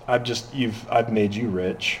 I've made you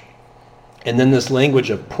rich. And then this language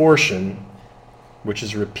of portion, which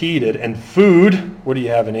is repeated, and food, what do you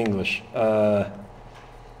have in English?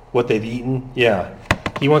 What they've eaten? Yeah.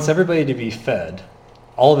 He wants everybody to be fed.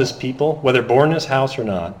 All of his people, whether born in his house or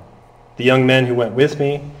not. The young men who went with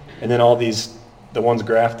me, and then all these, the ones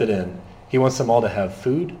grafted in. He wants them all to have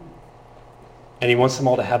food, and he wants them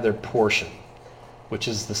all to have their portion, which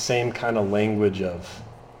is the same kind of language of,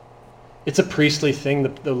 it's a priestly thing.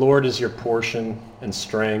 The Lord is your portion and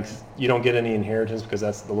strength. You don't get any inheritance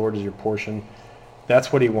because the Lord is your portion.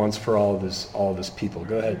 That's what he wants for all of his people.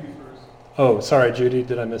 Go ahead. Oh, sorry, Judy.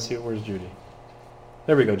 Did I miss you? Where's Judy?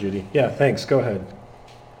 There we go, Judy. Yeah, thanks. Go ahead.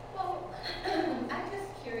 Well, I'm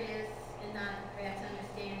just curious and not perhaps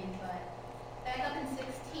understanding, but back up in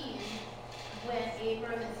 16, when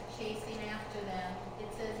Abram is chasing after them, it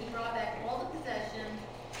says he brought back all the possessions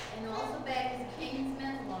and also back his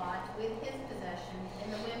kinsman Lot with his possessions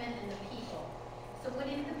and the women and the people. So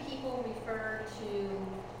wouldn't the people refer to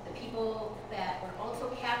the people that were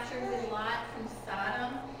also captured with Lot from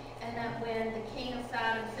Sodom? And that when the king of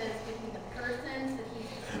Sodom says, give me the persons, that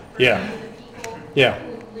he's referring to the people who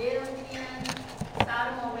lived in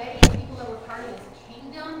Sodom already, people that were part of his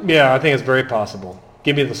kingdom? Yeah, I think it's very possible.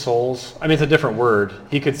 Give me the souls. I mean, it's a different word.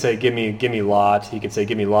 He could say, give me Lot. He could say,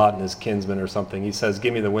 give me Lot and his kinsmen or something. He says,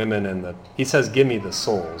 give me the women he says, give me the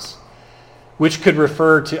souls. Which could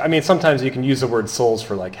refer to, I mean, sometimes you can use the word souls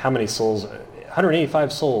for like, how many souls?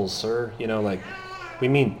 185 souls, sir. We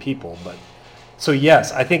mean people, but. So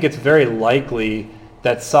yes, I think it's very likely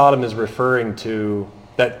that Sodom is referring to,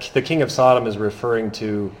 that the king of Sodom is referring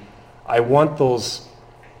to, I want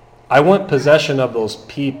possession of those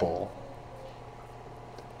people.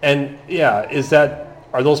 And yeah,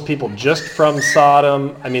 are those people just from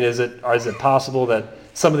Sodom? I mean, is it possible that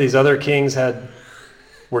some of these other kings are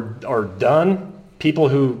done? People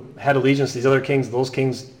who had allegiance to these other kings, those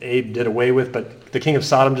kings Abe did away with, but the king of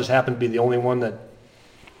Sodom just happened to be the only one that,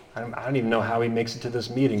 I don't even know how he makes it to this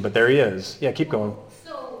meeting, but there he is. Yeah, keep going.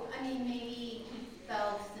 So, I mean, maybe he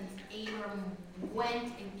felt since Abram went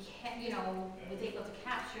and, was able to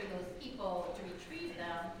capture those people to retrieve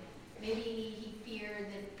them, maybe he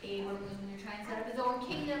feared that Abram was going to try and set up his own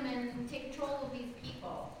kingdom and take control of these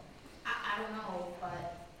people. I don't know,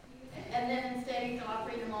 but, and then instead he's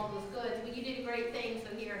offering them all those goods. Well, you did a great thing, so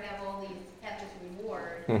here, have this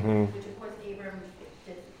reward, which of course Abram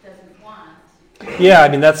doesn't want. Yeah, I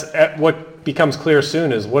mean, that's what becomes clear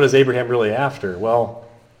soon is what is Abraham really after? Well,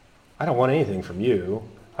 I don't want anything from you.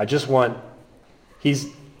 I just want, he's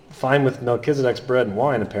fine with Melchizedek's bread and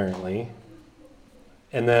wine apparently,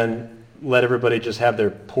 and then let everybody just have their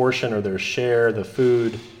portion or their share, the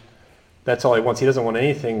food. That's all he wants. He doesn't want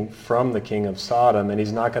anything from the king of Sodom, and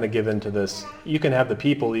he's not going to give in to this, you can have the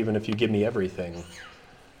people even if you give me everything.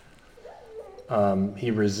 He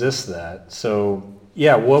resists that. So,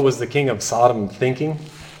 yeah, what was the king of Sodom thinking?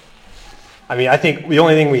 I mean, I think the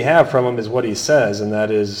only thing we have from him is what he says, and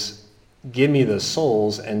that is, give me the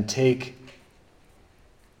souls and take,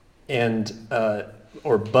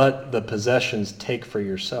 but the possessions take for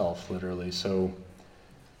yourself, literally. So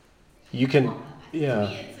you can, yeah. To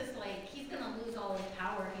me, it's just like, he's going to lose all his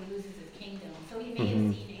power if he loses his kingdom. So he may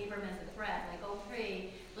have seen Abram as a threat, like, oh,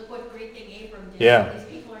 great, look what great thing Abram did. Yeah. These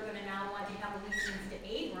people are going to now want to have allegiance to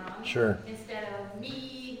Abram. Sure. Instead of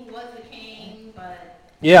me, who was the king, but...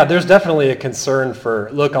 Yeah, there's definitely a concern for,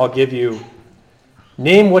 look, I'll give you,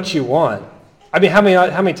 name what you want. I mean, how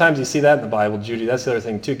many times do you see that in the Bible, Judy? That's the other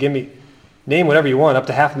thing, too. Name whatever you want, up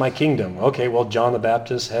to half my kingdom. Okay, well, John the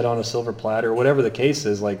Baptist, head on a silver platter, whatever the case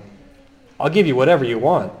is, like, I'll give you whatever you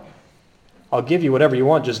want. I'll give you whatever you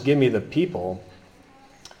want, just give me the people.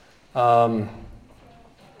 And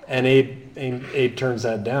Abe turns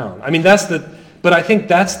that down. I mean, but I think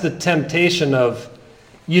that's the temptation of,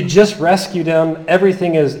 you just rescued him,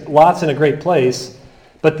 everything is, Lot's in a great place,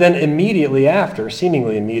 but then immediately after,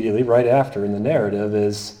 seemingly immediately, right after in the narrative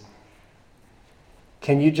is,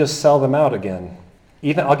 can you just sell them out again?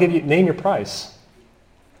 Even, I'll give you, name your price.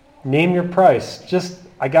 Name your price. Just,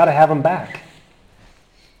 I got to have them back.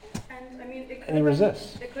 And I mean, And he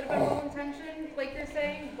resists. It could have been well intentioned, like you're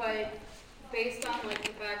saying, but based on like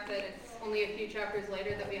the fact that it's only a few chapters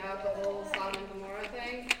later that we have the whole Sodom and Gomorrah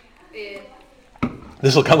thing,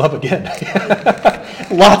 This will come up again.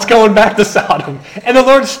 Lot's going back to Sodom, and the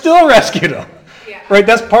Lord still rescued him. yeah. Right?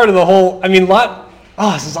 That's part of the whole. I mean, Lot.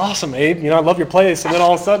 Oh, this is awesome, Abe. I love your place. And then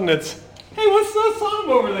all of a sudden, it's, hey, what's Sodom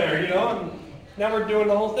over there? And now we're doing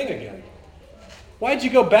the whole thing again. Why'd you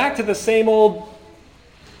go back to the same old?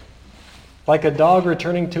 Like a dog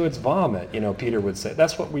returning to its vomit, Peter would say.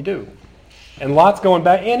 That's what we do. And Lot's going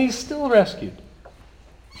back, and he's still rescued.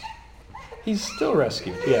 He's still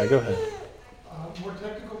rescued. Yeah, go ahead. More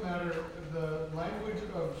technical matter, the language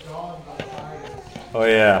of God the highest. Oh,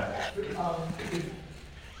 yeah.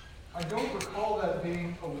 I don't recall that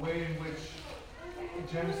being a way in which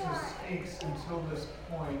Genesis speaks until this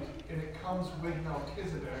point, and it comes with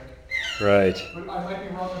Melchizedek. Right. But I might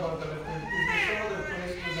be wrong about that. If there's some other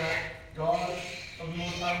place where that God of the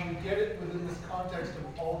Most High, you get it within this context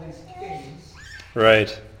of all these kings.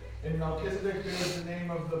 Right. And Melchizedek bears the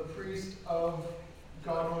name of the priest of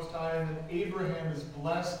God Most High, and then Abraham is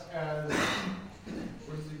blessed as,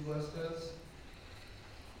 what is he blessed as?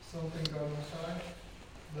 Something God Most High?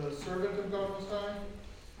 The servant of God Most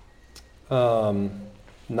High?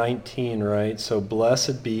 19, right? So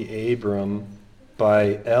blessed be Abram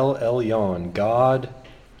by El Elyon, God,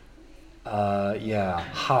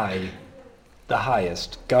 high, the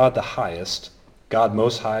highest, God the highest, God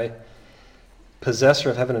Most High, possessor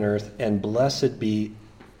of heaven and earth, and blessed be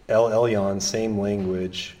El Elyon, same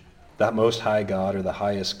language, that Most High God or the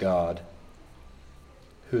highest God,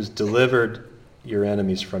 who's delivered your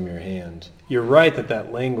enemies from your hand. You're right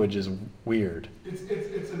that language is weird. It's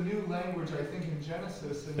a new language, I think, in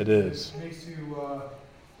Genesis. And It is. It makes you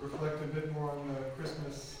reflect a bit more on the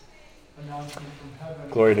Christmas announcement from heaven.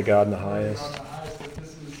 Glory to God in the Glory to highest. God in the highest, that this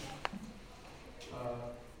is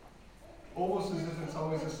almost as if it's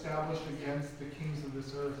always established against the kings of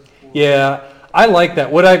this earth. Yeah, I like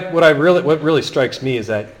that. What really strikes me is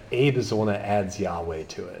that Abe is the one that adds Yahweh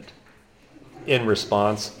to it in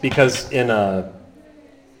response, because in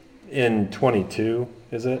 22,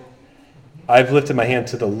 is it? I've lifted my hand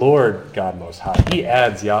to the Lord God Most High. He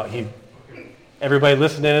adds Yahweh. Everybody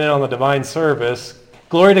listening in on the divine service,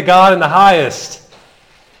 glory to God in the highest.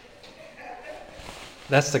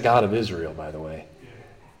 That's the God of Israel, by the way.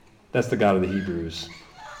 That's the God of the Hebrews.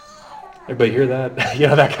 Everybody hear that?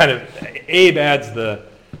 That kind of, Abe adds the,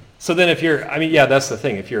 so then if you're, that's the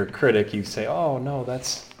thing. If you're a critic, you say, oh, no,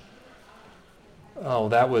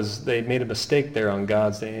 they made a mistake there on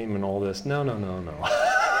God's name and all this. No.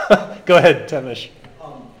 Go ahead, Temish.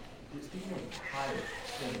 Speaking of high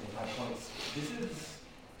things, high points, this is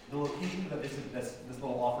the location that this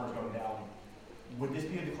little offer is going down. Would this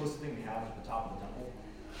be the closest thing we have to the top of the temple?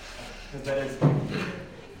 Because that is pretty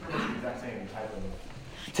much the exact same type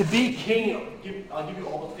of. To be king, I'll give you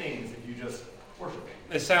all the things if you just worship me.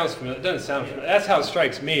 it sounds familiar. It doesn't sound familiar. That's how it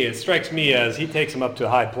strikes me. It strikes me as he takes him up to a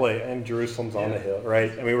high place, and Jerusalem's on the hill,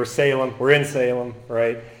 right? We're in Salem,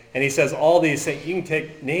 right? And he says all these things. You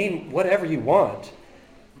can name whatever you want.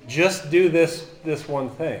 Just do this one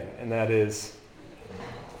thing, and that is,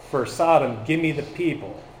 for Sodom, give me the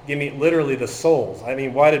people. Give me literally the souls.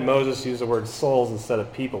 Why did Moses use the word souls instead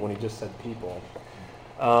of people when he just said people?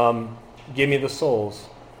 Give me the souls.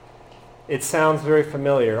 It sounds very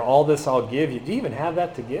familiar. All this I'll give you. Do you even have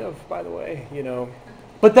that to give, by the way?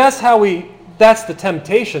 But that's the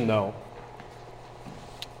temptation, though.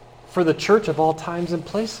 For the church of all times and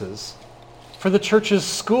places. For the church's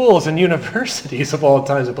schools and universities of all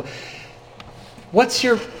times and places. What's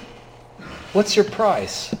your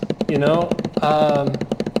price?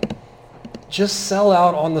 Just sell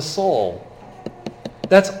out on the soul.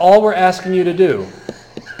 That's all we're asking you to do.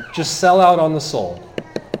 Just sell out on the soul.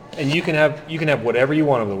 And you can have whatever you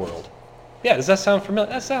want of the world. Yeah, does that sound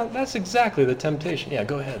familiar? That's exactly the temptation. Yeah,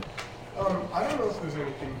 go ahead. I don't know if there's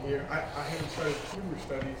anything here. I haven't started Hebrew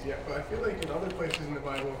studies yet, but I feel like in other places in the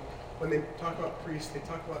Bible, when they talk about priests, they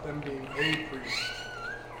talk about them being a priest.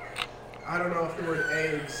 I don't know if the word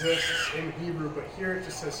a exists in Hebrew, but here it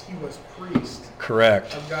just says he was priest.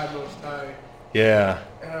 Correct. Of God Most High. Yeah.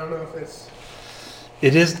 And I don't know if it's...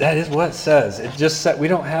 That is what it says. It just said, we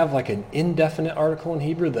don't have like an indefinite article in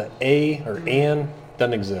Hebrew. The a or an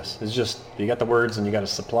doesn't exist. It's just, you got the words and you got to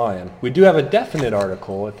supply them. We do have a definite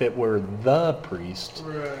article if it were the priest.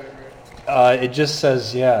 Right. It just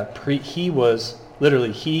says, he was,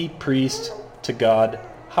 literally, he priest to God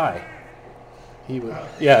high. He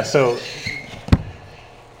was, so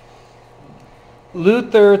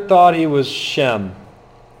Luther thought he was Shem.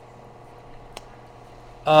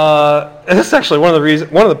 And this is actually one of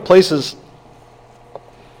the places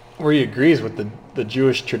where he agrees with the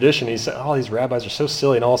Jewish tradition. He said, "Oh, these rabbis are so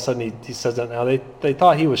silly," and all of a sudden he says that now. They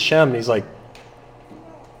thought he was Shem, and he's like,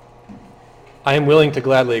 "I am willing to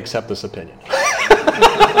gladly accept this opinion."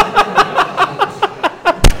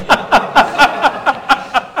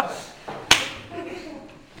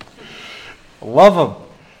 Love him.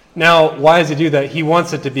 Now, why does he do that? He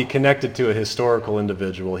wants it to be connected to a historical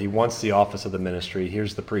individual. He wants the office of the ministry.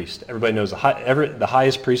 Here's the priest. Everybody knows the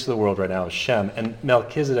highest priest of the world right now is Shem, and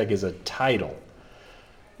Melchizedek is a title.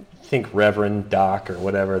 Think Reverend, Doc, or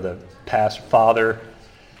whatever, the past father.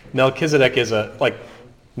 Melchizedek is like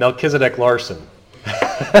Melchizedek Larson.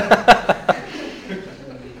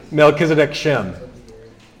 Melchizedek Shem.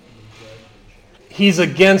 He's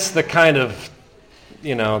against the kind of,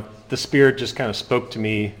 the Spirit just kind of spoke to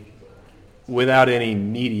me without any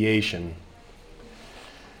mediation,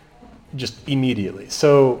 just immediately.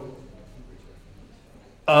 So,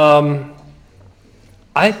 I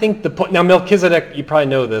think the point, now Melchizedek, you probably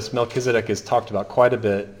know this, Melchizedek is talked about quite a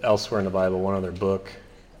bit elsewhere in the Bible, one other book,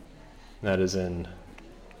 and that is in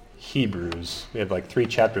Hebrews. We have like 3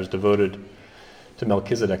 chapters devoted to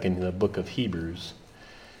Melchizedek in the book of Hebrews.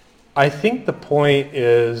 I think the point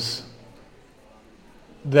is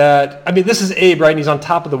that, this is Abe, right? And he's on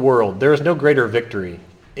top of the world. There is no greater victory.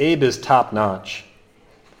 Abe is top notch.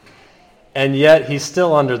 And yet he's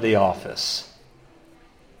still under the office.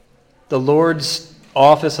 The Lord's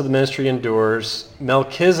office of the ministry endures.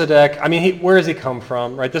 Melchizedek, where does he come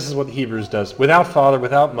from, right? This is what the Hebrews does. Without father,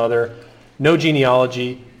 without mother, no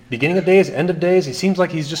genealogy, beginning of days, end of days. He seems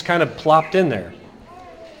like he's just kind of plopped in there.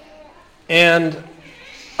 And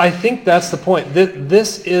I think that's the point.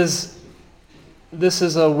 This is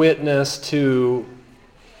a witness to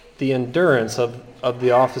the endurance of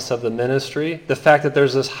the office of the ministry. The fact that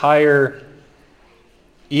there's this higher,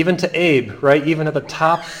 even to Abe, right? Even at the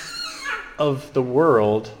top of the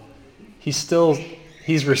world,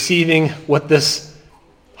 he's receiving what this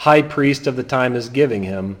high priest of the time is giving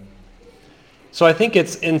him. So I think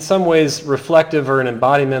it's in some ways reflective or an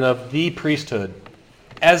embodiment of the priesthood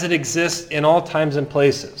as it exists in all times and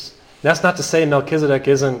places. That's not to say Melchizedek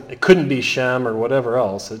it couldn't be Shem or whatever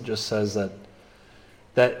else. It just says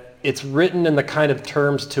that it's written in the kind of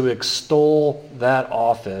terms to extol that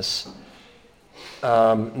office,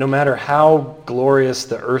 no matter how glorious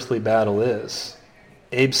the earthly battle is.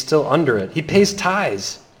 Abe's still under it. He pays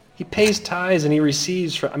tithes. He pays tithes and he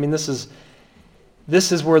receives from,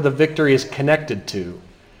 this is where the victory is connected to.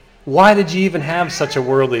 Why did you even have such a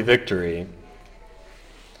worldly victory?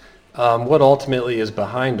 What ultimately is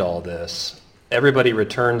behind all this? Everybody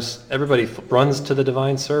runs to the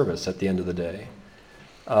divine service at the end of the day.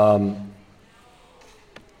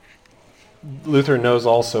 Luther knows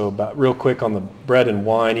also about, real quick on the bread and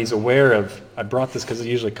wine, he's aware of, I brought this because it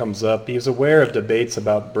usually comes up, he's aware of debates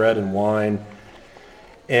about bread and wine,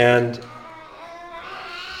 and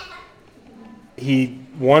he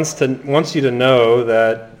wants you to know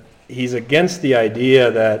that he's against the idea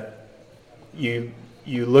that you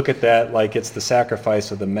look at that like it's the sacrifice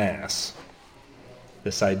of the Mass.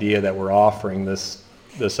 This idea that we're offering this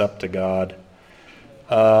up to God.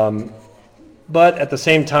 But at the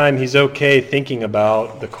same time, he's okay thinking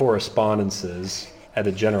about the correspondences at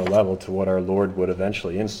a general level to what our Lord would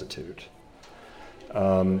eventually institute.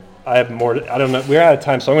 I have more. I don't know. We're out of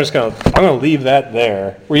time, so I'm going to leave that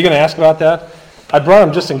there. Were you going to ask about that? I brought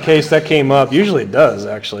them just in case that came up. Usually it does,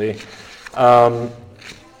 actually.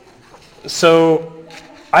 So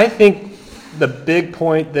I think the big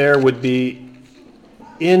point there would be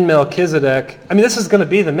in Melchizedek. This is going to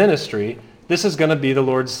be the ministry. This is going to be the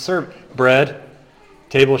Lord's bread,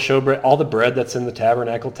 table of showbread, all the bread that's in the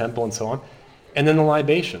tabernacle, temple, and so on. And then the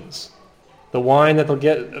libations. The wine that they'll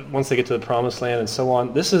get once they get to the promised land and so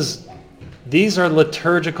on. These are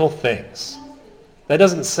liturgical things. That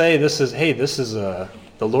doesn't say this is the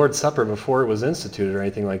Lord's Supper before it was instituted or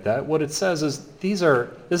anything like that. What it says is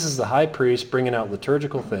this is the high priest bringing out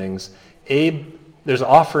liturgical things. There's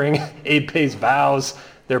offering. Abe pays vows.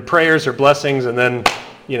 Their prayers or blessings, and then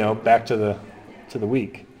back to the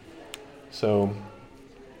week. So,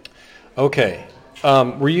 okay.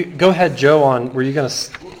 Go ahead, Joe. Were you going to?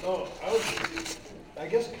 I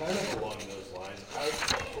guess kind of along those lines. I was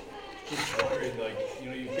just wondering,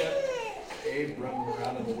 you've got Abe running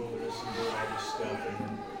around in the wilderness and doing all this stuff,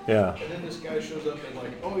 and then this guy shows up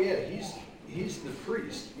and oh yeah, he's the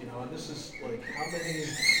priest, and this is how many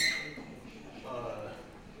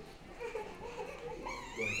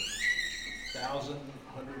 1,000,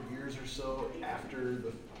 100 years or so after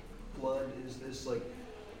the flood is this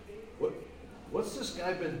what's this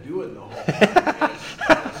guy been doing the whole time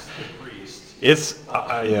as the priest? It's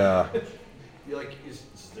yeah.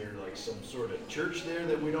 Is there some sort of church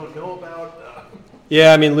we don't know about.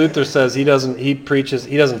 Yeah, I mean, Luther says he doesn't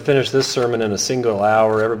finish this sermon in a single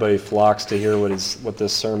hour. Everybody flocks to hear what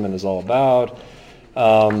this sermon is all about.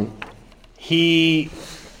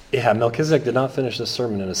 Melchizedek did not finish this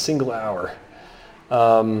sermon in a single hour.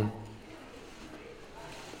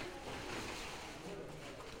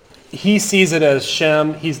 He sees it as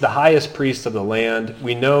Shem. He's the highest priest of the land.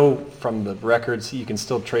 We know from the records you can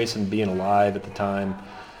still trace him being alive at the time.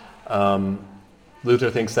 Luther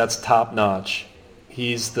thinks that's top notch.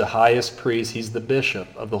 He's the highest priest. He's the bishop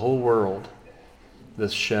of the whole world,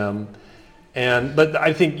 this Shem. But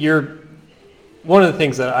I think one of the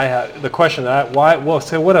things that I have, the question that why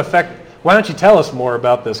don't you tell us more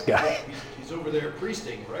about this guy? He's over there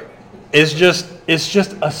priesting, right? It's just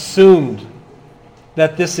assumed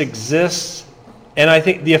that this exists, and I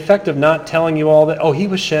think the effect of not telling you all that, he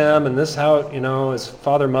was Shem, and this how, his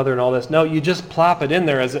father, mother, and all this. No, you just plop it in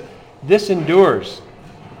there this endures.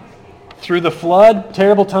 Through the flood,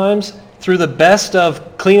 terrible times, through the best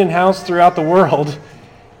of cleaning house throughout the world,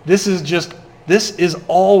 this is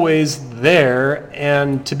always there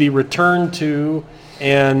and to be returned to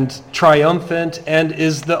and triumphant and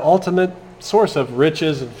is the ultimate source of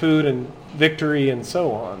riches and food and victory and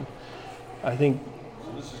so on. I think.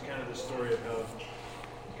 So this is kind of the story of how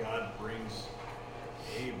God brings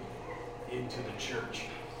Abe into the church.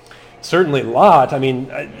 Certainly Lot. I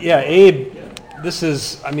mean, Abe. This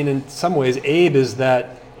is, in some ways, Abe is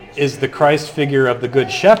the Christ figure of the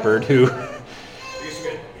Good Shepherd who.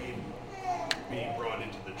 Being brought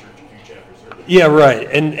into the church a few chapters earlier. Yeah, right.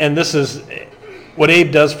 And this is what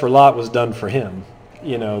Abe does for Lot was done for him.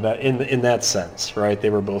 That in that sense, right? They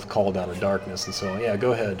were both called out of darkness and so on. Yeah,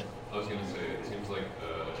 go ahead. I was going to say, it seems like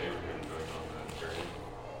Abraham going on that journey,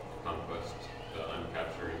 conquest, the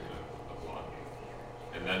uncapturing of Lot,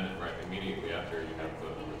 and then immediately after you have the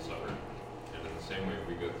supper. And in the same way,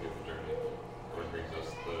 we go through the journey. Lord brings us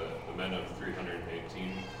the men of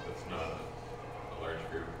 318. That's not a large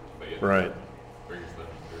group, but yet right. Brings them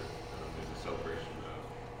through. There's a celebration of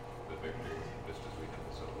the victory, just as we have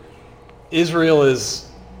the celebration. Israel is,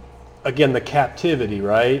 again, the captivity,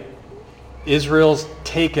 right? Israel's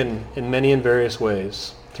taken in many and various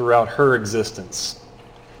ways throughout her existence.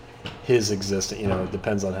 His existence, it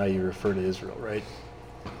depends on how you refer to Israel, right?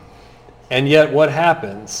 And yet what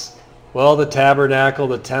happens? Well, the tabernacle,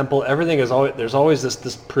 the temple, everything is always, there's always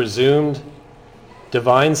this presumed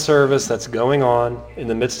divine service that's going on in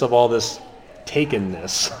the midst of all this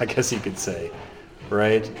takenness, I guess you could say,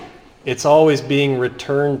 right? It's always being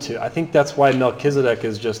returned to. I think that's why Melchizedek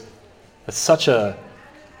is just such a,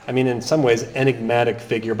 in some ways enigmatic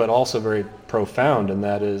figure, but also very profound, and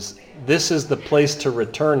that is, this is the place to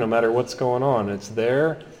return no matter what's going on. It's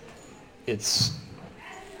there. It's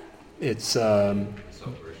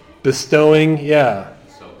bestowing,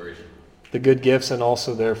 celebration. The good gifts, and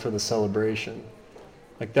also there for the celebration.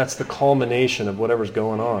 Like that's the culmination of whatever's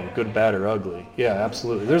going on, good, bad, or ugly. Yeah,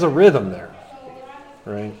 absolutely. There's a rhythm there,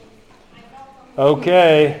 right?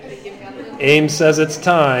 Okay. Ames says it's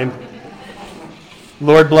time.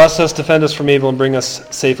 Lord, bless us, defend us from evil, and bring us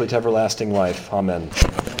safely to everlasting life. Amen.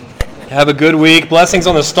 Have a good week. Blessings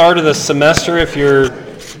on the start of the semester if you're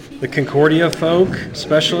the Concordia folk,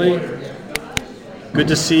 especially. Good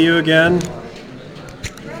to see you again.